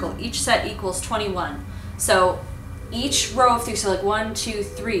 line, circle. Each set equals 21. So each row of 3, so like 1, 2,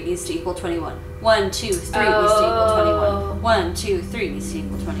 3 needs to equal 21. 1, 2, 3 needs to equal 21. 1, 2, 3 needs to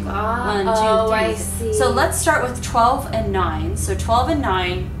equal 21. 1, 2, 3. I see. So let's start with 12 and 9. So 12 and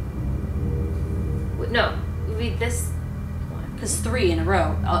 9. No, it would be this one. Because 3 in a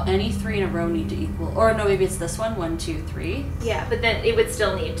row. Any 3 in a row need to equal. Or no, maybe it's this one. 1, 2, 3. Yeah, but then it would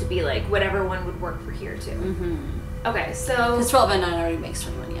still need to be like whatever one would work for here too. Mm-hmm. Okay, so. Because 12 and 9 already makes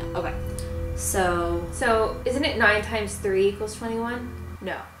 21, yeah. Okay. So isn't it 9 times 3 equals 21?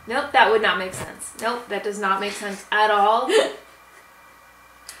 No. Nope, that would not make sense. Nope, that does not make sense at all.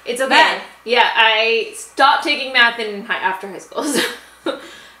 It's okay. Math. Yeah, I stopped taking math after high school.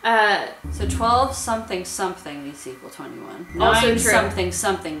 So 12 something something needs to equal 21. 9 Also true. something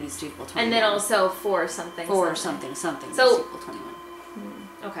something needs to equal 21. And then also 4 something 4 something something so, needs to equal 21.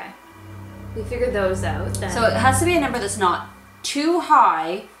 Okay. We figured those out then. So it has to be a number that's not too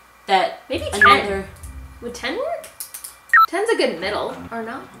high that maybe 10. Another... Would 10 work? 10's a good middle, or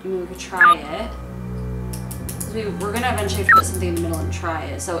not? I mean, we could try it. We're going to eventually have to put something in the middle and try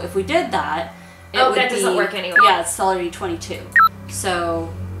it. So if we did that, it would that be, doesn't work anyway. Yeah, it's already 22.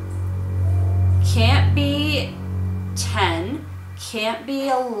 So can't be 10, can't be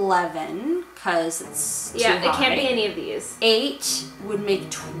 11 because it's too high. It can't be any of these. 8 would make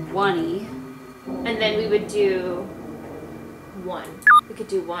 20. And then we would do 1. We could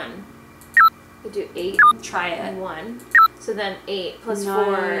do 1. We could do 8. Try it. And 1. So then 8 plus 9,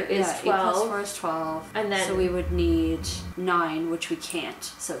 4 is 12. 8 plus 4 is 12. And then... So we would need 9, which we can't.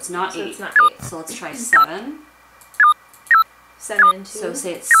 So it's not 8. So it's not 8. So let's try 7. 7 and 2. So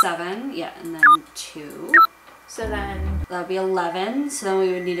say it's 7, yeah, and then 2. So then... That would be 11, so then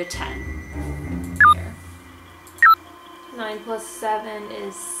we would need a 10. Here. 9 plus 7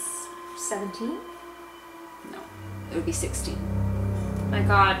 is 17? No, it would be 16. My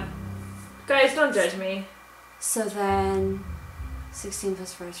god. Guys, don't judge me. So then 16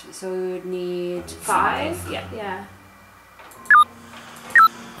 plus 4, so we would need 5? Yeah. Yeah.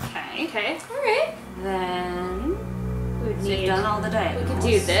 Okay. Okay, alright. Then we would so need... we've done all the day. We could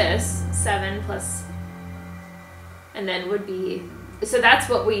do this. 7 plus... And then would be... So that's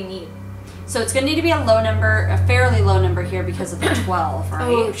what we need. So it's going to need to be a low number, a fairly low number here because of the 12, right?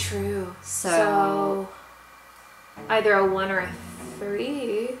 Oh, true. So either a 1 or a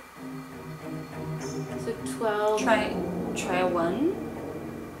 3. So 12. Try a 1.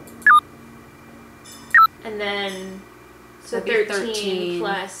 And then so that'd 13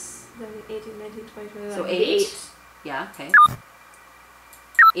 plus 18, 19, 20, 21. So 8. Yeah, okay.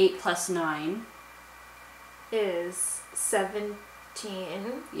 8 plus 9 is 17.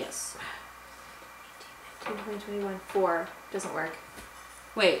 Yes. 18, 19, 20, 21. 4 doesn't work.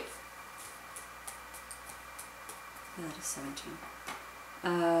 Wait. Yeah, that is 17.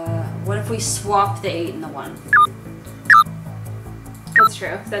 What if we swap the 8 and the 1? That's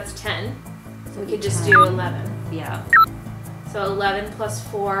true. That's 10. So we could just do 11. Yeah. So 11 plus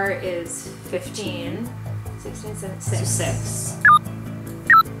 4 is 15. 16, 17, 6. So 6.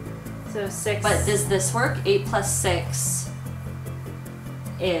 So 6. But does this work? 8 plus 6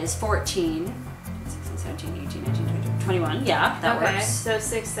 is 14. 16, 17, 18, 19, 20, 21. Yeah, that works. So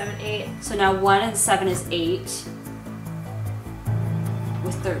 6, 7, 8. So now 1 and 7 is 8.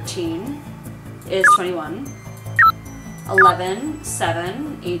 With 13 is 21. 11,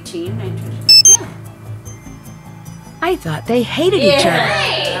 7, 18, 19, 20. Yeah. I thought they hated each other.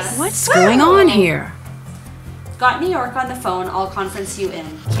 Nice. What's going on here? Got New York on the phone. I'll conference you in.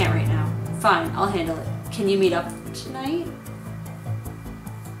 Can't right now. Fine, I'll handle it. Can you meet up tonight?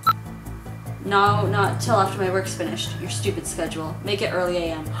 No, not till after my work's finished. Your stupid schedule. Make it early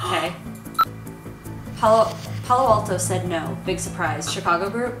AM, okay? Palo Alto said no. Big surprise. Chicago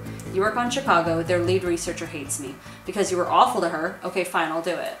group? You work on Chicago. Their lead researcher hates me. Because you were awful to her. Okay, fine, I'll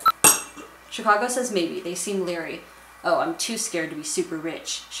do it. Chicago says maybe. They seem leery. Oh, I'm too scared to be super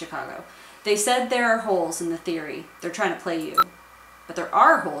rich. Chicago. They said there are holes in the theory. They're trying to play you. But there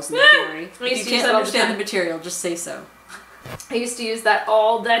are holes in the theory. If you can't understand the material, just say so. I used to use that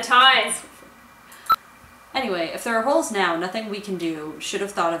all the time. Anyway, if there are holes now, nothing we can do. Should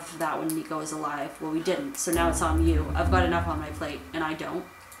have thought of that when Nico was alive. Well, we didn't, so now it's on you. I've got enough on my plate, and I don't.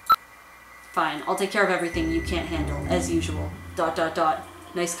 Fine, I'll take care of everything you can't handle, as usual. ...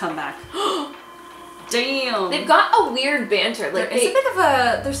 Nice comeback. Damn! They've got a weird banter. Like, there's a bit of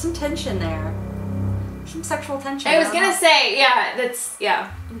a... There's some tension there. Some sexual tension. I was gonna say, yeah, that's... Yeah.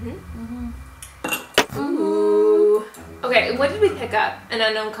 Ooh. Okay, what did we pick up? An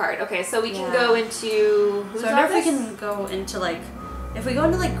unknown card. Okay, so we can go into... So I wonder if we can go into, like... If we go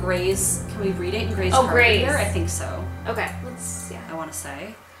into, like, Gray's... Can we read it in Gray's card here? I think so. Okay, let's... Yeah. I want to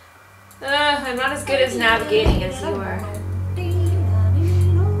say. I'm not as good as navigating as you are.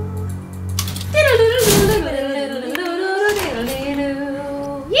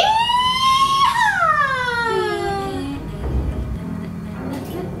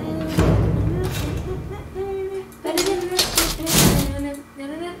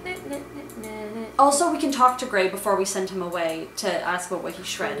 Also, we can talk to Gray before we send him away to ask about what he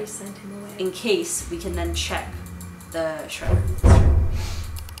shredded. In case we can then check the shredder.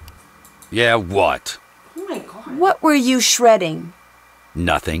 Yeah, what? Oh my god. What were you shredding?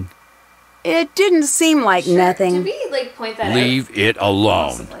 Nothing. It didn't seem like nothing. Did we, like, point that Leave it alone.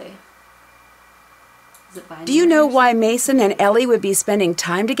 Possibly. Is it Do you know why Mason and Ellie would be spending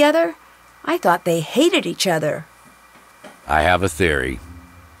time together? I thought they hated each other. I have a theory.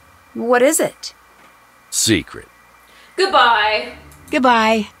 What is it? Secret. Goodbye.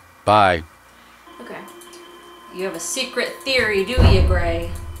 Goodbye. Bye. Okay. You have a secret theory, do you, Gray?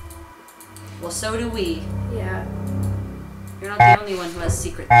 Well, so do we. Yeah. You're not the only one who has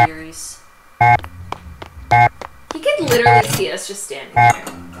secret theories. He could literally see us just standing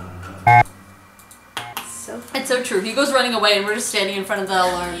there. It's so true. He goes running away and we're just standing in front of the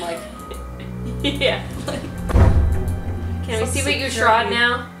alarm like... Yeah. Can we see what you shrod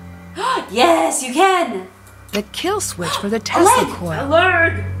now? Yes, you can! The kill switch for the Tesla coil.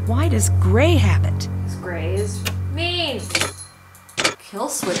 Alert! Why does Gray have it? Because Gray is mean. Kill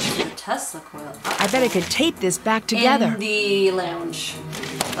switch for the Tesla coil. I bet I could tape this back together. In the lounge.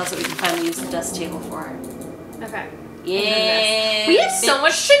 That's what we can finally use the desk table for. Okay. Yeah. We have so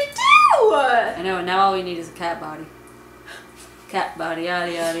much to do! I know, and now all we need is a cat body. Cat body,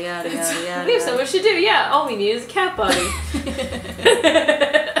 yada yada yada yada yada. We have so much to do, yeah. All we need is a cat body.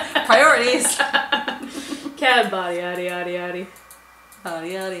 Priorities. Cat body, yada yada yada.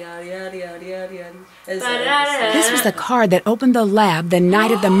 This was the card that opened the lab the night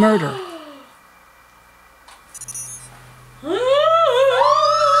of the murder.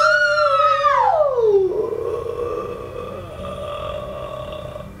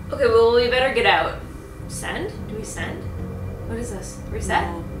 Okay, well, we better get out. Send? Do we send? What is this? Reset?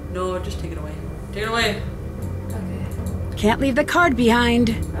 No, just take it away. Take it away. Okay. Can't leave the card behind.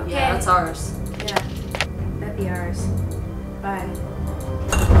 Okay. Yeah, that's ours. Yeah. That'd be ours. Bye.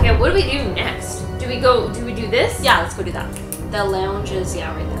 Okay, what do we do next? Do we do this? Yeah, let's go do that. The lounge is,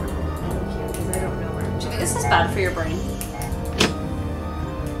 right there. Because I don't know where. Do you think this is bad for your brain?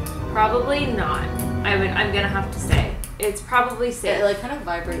 Probably not. I'm gonna have to say. It's probably safe. It kind of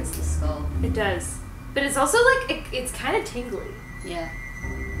vibrates the skull. It does. But it's also it's kind of tingly. Yeah.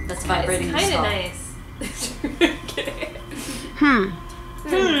 That's vibrating the skull. It's kind of nice.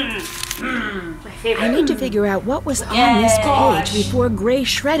 My favorite. I need to figure out what was on this page before Gray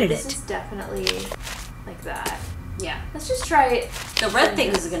shredded This it. is definitely like that. Yeah. Let's just try it. The red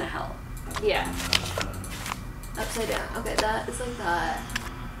thing is gonna help. Yeah. Upside down. Okay, that is like that.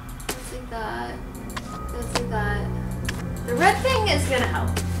 That's like that. That's like that. The red thing is gonna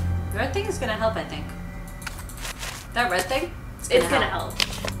help. The red thing is gonna help, I think. That red thing? It's gonna help.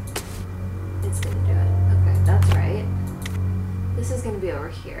 It's gonna do it. Okay, that's right. This is gonna be over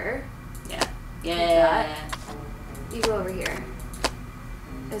here. Yeah. Yeah. Like that. You go over here.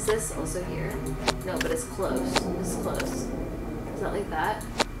 Is this also here? No, but it's close. It's close. Is that like that?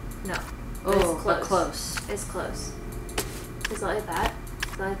 No. But Oh, it's close. close. It's close. Is that like that?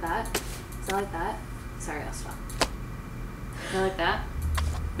 Is that like that? Is that like that? Sorry, I'll stop. Not like that?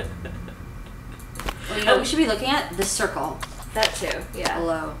 Well, you know what we should be looking at? This circle. That too, yeah.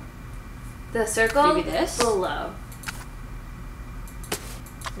 Below. The circle? Maybe this? Below.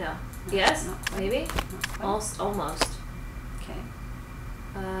 No. Yes? Not quite. Maybe? Not quite. Almost. Okay.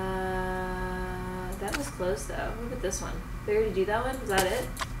 That was close though. What about this one? Did we already do that one? Was that it?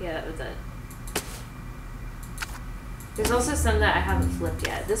 Yeah, that was it. There's also some that I haven't flipped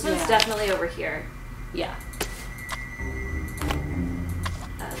yet. This one's definitely over here. Yeah.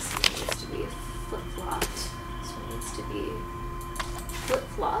 This one needs to be flip-flopped. This one needs to be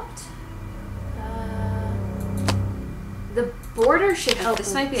flip-flopped. The border should help.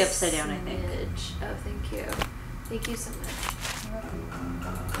 This might be upside down, I think. Oh, thank you. Thank you so much.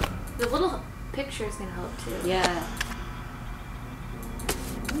 The little picture is gonna help too. Yeah.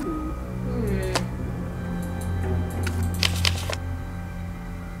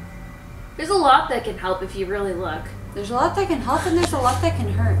 There's a lot that can help if you really look. There's a lot that can help and there's a lot that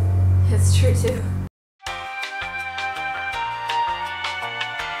can hurt. It's true too.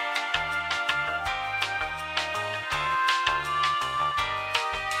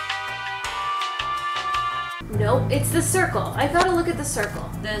 Nope, it's the circle. I gotta look at the circle.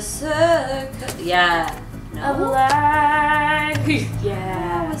 The circle. Yeah. No. Alive.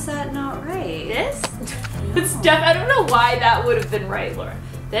 Yeah. How was that not right? This? It's I don't know why that would have been right, Laura.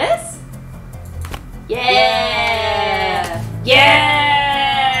 This? Yeah.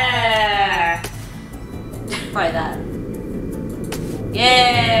 Yeah. Probably that.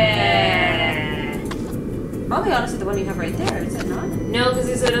 Yeah. Probably honestly the one you have right there, is it not? No, because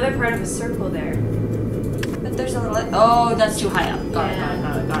there's another part of a circle there. But there's a little. Oh, that's too high up. Got it.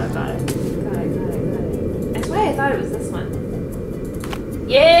 That's why I thought it was this one.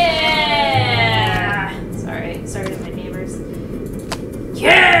 Yeah! Sorry to my neighbors.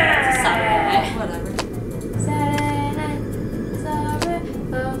 Yeah! It's a Saturday night, whatever. Saturday,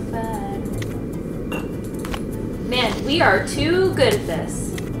 fun. Man, we are too good at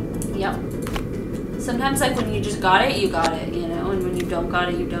this. Yep. Sometimes, like, when you just got it, you got it, you know? And when you don't got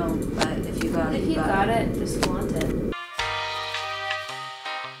it, you don't. But if you got it, you got it. Just flaunt it.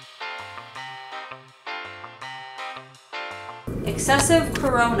 Excessive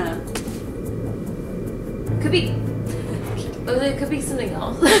corona. Could be. It could be something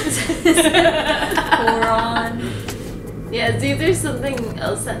else. Coron. Yeah, see if there's something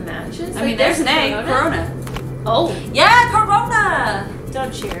else that matches. I mean, there's an A. Corona. Oh. Yeah, Corona!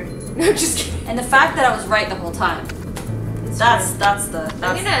 Don't cheer. No, just kidding. And the fact that I was right the whole time. That's the.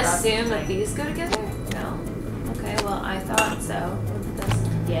 I'm gonna assume that these go together? No. Okay, well, I thought so. What's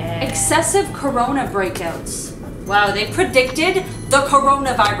this? Yeah. Excessive corona breakouts. Wow, they predicted the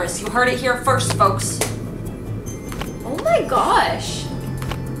coronavirus. You heard it here first, folks. Oh my gosh.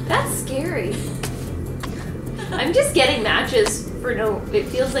 That's scary. I'm just getting matches for no, it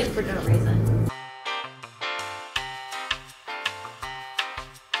feels like for no reason.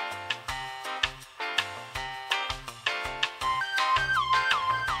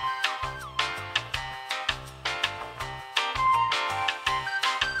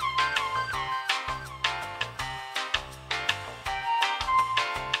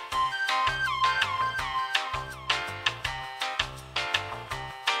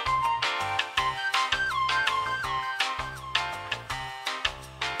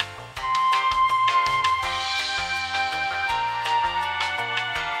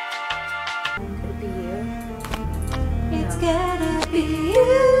 It's gonna be you.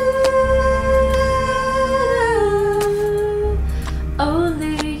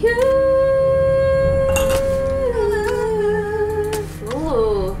 Only you.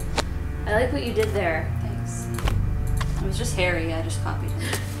 Ooh. I like what you did there. Thanks. It was just Harry, I just copied him.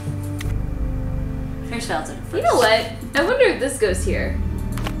 Hairstyles it first. You know what? I wonder if this goes here.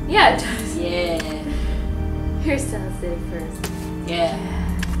 Yeah, it does. Yeah. Hairstyles did it first. Yeah.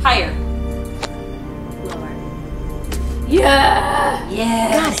 Higher. Lower. Yeah!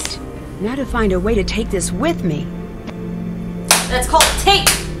 Yeah. Got it. Now to find a way to take this with me. That's called tape.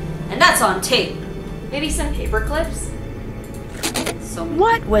 And that's on tape. Maybe some paper clips? So many.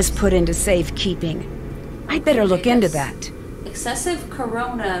 What was put into safekeeping? I'd better look into that. Excessive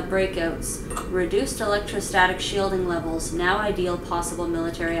corona breakouts, reduced electrostatic shielding levels, now ideal possible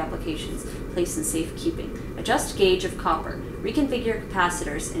military applications, placed in safekeeping. Adjust gauge of copper. Reconfigure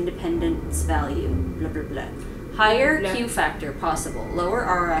capacitors, independence value, blah blah blah. Higher Q factor possible, lower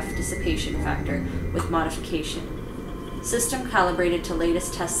RF dissipation factor with modification. System calibrated to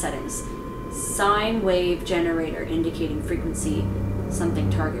latest test settings. Sine wave generator indicating frequency, something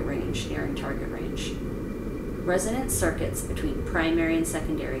target range, nearing target range. Resonance circuits between primary and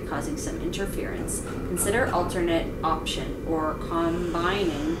secondary causing some interference. Consider alternate option or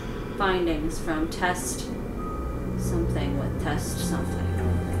combining findings from test something with test something.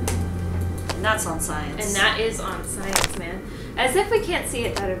 And that's on science. And that is on science, man. As if we can't see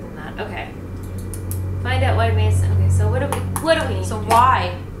it better than that. Okay. Find out why Mason. Okay, so what do we need? So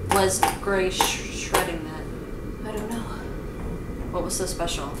why was Gray shredding that? I don't know. What was so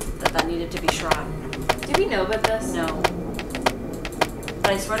special that needed to be shrod? Did we know about this? No.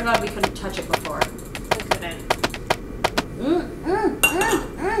 But I swear to God we couldn't touch it before. We couldn't.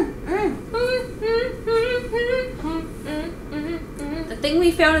 The thing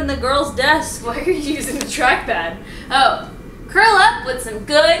we found in the girl's desk. Why are you using the trackpad? Oh, curl up with some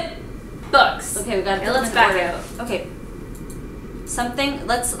good books. Okay, we got to let's back out. Okay. Something.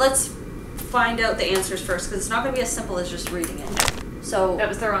 Let's find out the answers first, because it's not going to be as simple as just reading it. So that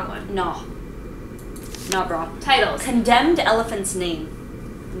was the wrong one. No. Not wrong. Titles. Condemned elephant's name.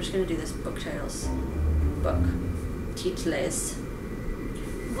 I'm just going to do this. Book titles. Book. Titles.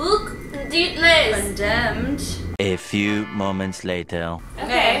 Book titles. Condemned. A few moments later.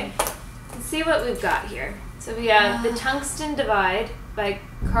 Okay. Let's see what we've got here. So we have The Tungsten Divide by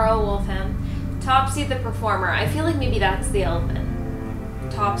Carl Wolfram. Topsy the Performer. I feel like maybe that's the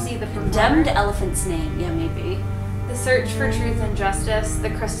elephant. Topsy the Performer. Condemned elephant's name. Yeah, maybe. The Search for Truth and Justice. The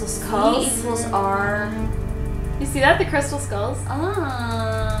Crystal Skulls. V equals R. You see that? The Crystal Skulls?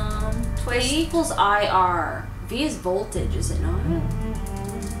 Twice V equals IR. V is voltage, is it not?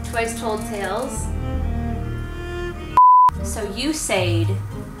 Twice Told Tales. So you said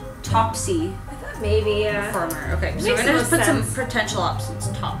Topsy. I thought maybe, Performer. Okay, so we're gonna just put some potential options.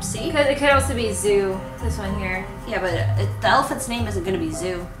 Topsy. Because it could also be Zoo. This one here. Yeah, but the elephant's name isn't gonna be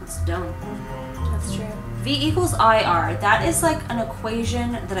Zoo. That's dumb. That's true. V equals IR. That is like an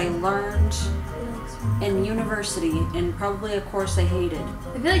equation that I learned in university in probably a course I hated.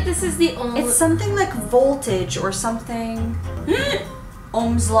 I feel like this is the only... It's something like voltage or something.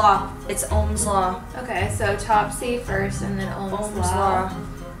 Ohm's law. It's Ohm's law. Okay, so Topsy first and then Ohm's law.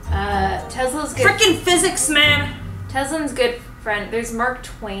 Tesla's good... Frickin' physics, man! Tesla's good friend. There's Mark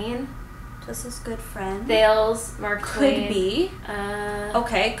Twain. Tesla's good friend. Thales, Mark Twain. Could be.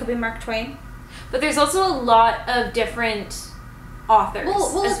 Okay, could be Mark Twain. But there's also a lot of different authors.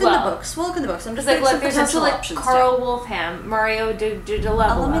 We'll look in the books. We'll look in the books. I'm just like, look, there's also like Carl Wolfram, Mario de Delevelo.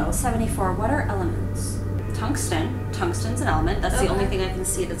 Element 74. What are elements? Tungsten. Tungsten's an element. That's the only thing I can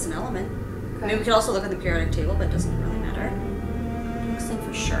see that's an element. Okay. I mean, we could also look at the periodic table, but it doesn't really matter. Tungsten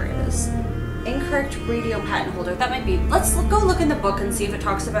for sure is. Incorrect radio patent holder. That might be. Let's go look in the book and see if it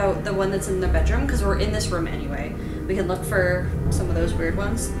talks about the one that's in the bedroom, because we're in this room anyway. We can look for some of those weird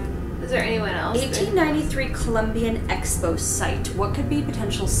ones. Is there anyone else? 1893 Columbian Expo site. What could be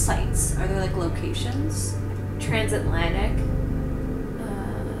potential sites? Are there like locations? Transatlantic.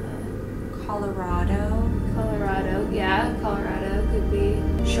 Colorado. Colorado, yeah, Colorado could be.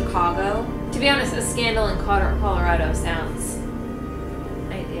 Chicago. To be honest, a scandal in Colorado sounds.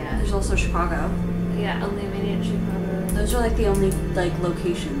 Yeah. There's also Chicago. Yeah, illuminated Chicago. Those are like the only like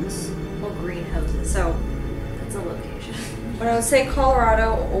locations. Well, greenhouses. So that's a location. But I would say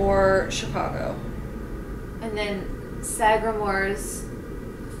Colorado or Chicago. And then Sagramore's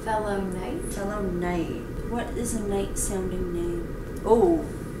Fellow Knight. Fellow Knight. What is a knight sounding name? Oh,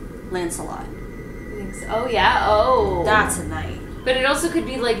 Lancelot. I think so. Oh yeah. Oh. That's a knight. But it also could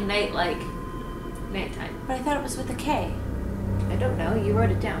be like night, like nighttime. But I thought it was with a K. I don't know. You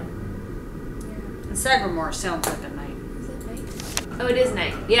wrote it down. Yeah. And Sagramore sounds like a knight. Is it night? Oh, it is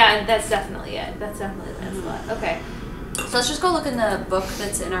night. Yeah, that's definitely it. That's definitely Lancelot. Okay. So let's just go look in the book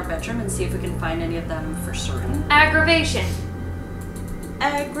that's in our bedroom and see if we can find any of them for certain. Aggravation.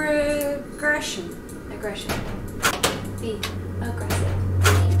 Aggression. Aggression. Be aggressive.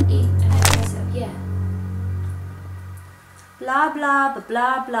 Be aggressive. Yeah. Blah blah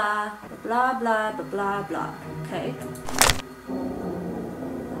blah blah blah blah blah blah blah. Okay.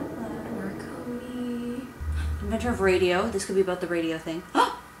 Marconi. Inventor of radio. This could be about the radio thing.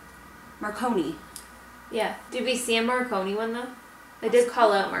 Marconi. Yeah. Did we see a Marconi one though? I did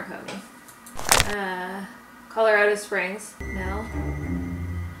call out Marconi. Colorado Springs. No.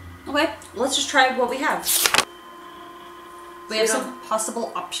 Okay, let's just try what we have. We have some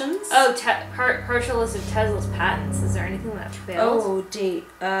possible options. Oh, partial list of Tesla's patents. Is there anything that failed? Oh, date.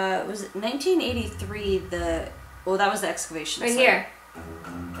 Was it 1983? That was the excavation right site. Here.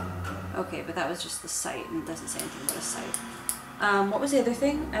 Okay, but that was just the site, and it doesn't say anything about a site. What was the other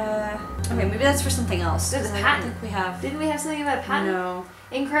thing? Okay, maybe that's for something else. There's a I patent. don't think we have. Didn't we have something about patent? No.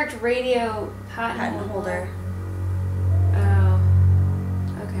 Incorrect radio patent holder. Oh.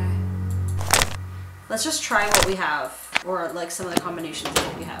 Okay. Let's just try what we have, or like some of the combinations of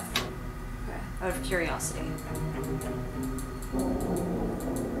what we have. Okay. Out of curiosity.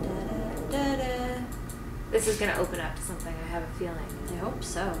 This is gonna open up to something, I have a feeling. I hope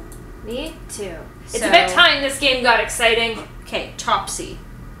so. Me too. It's about time this game got exciting. Okay, Topsy.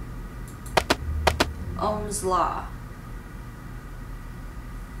 Ohm's Law.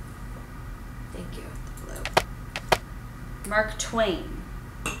 Thank you. Mark Twain.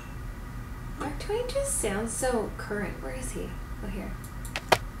 Mark Twain just sounds so current. Where is he? Oh, here.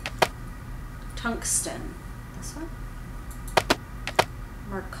 Tungsten. This one?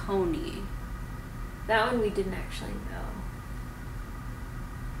 Marconi. That one we didn't actually know.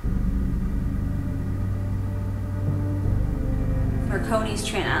 Marconi's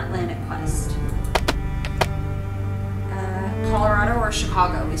Transatlantic Quest. Colorado or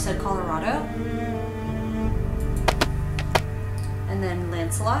Chicago? We said Colorado. And then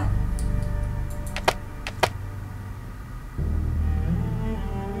Lancelot.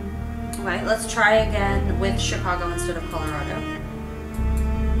 Okay, let's try again with Chicago instead of Colorado.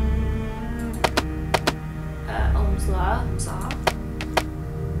 Ohm's Law. Ohm's Law.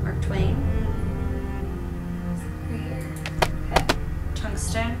 Mark Twain. Right here. Okay.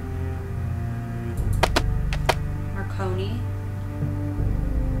 Tungsten. Marconi.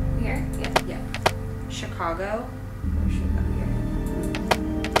 Here? Yeah. Yeah. Chicago. Oh, Chicago here.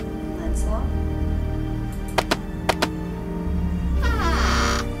 Lancelot.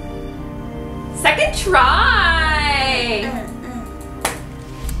 Second try!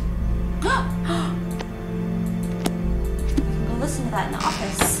 Go listen to that in the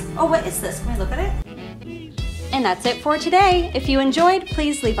office. Oh, what is this? Can we look at it? And that's it for today. If you enjoyed,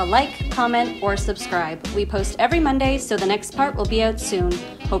 please leave a like, comment, or subscribe. We post every Monday, so the next part will be out soon.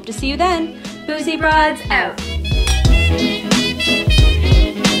 Hope to see you then. Boozy Broads out.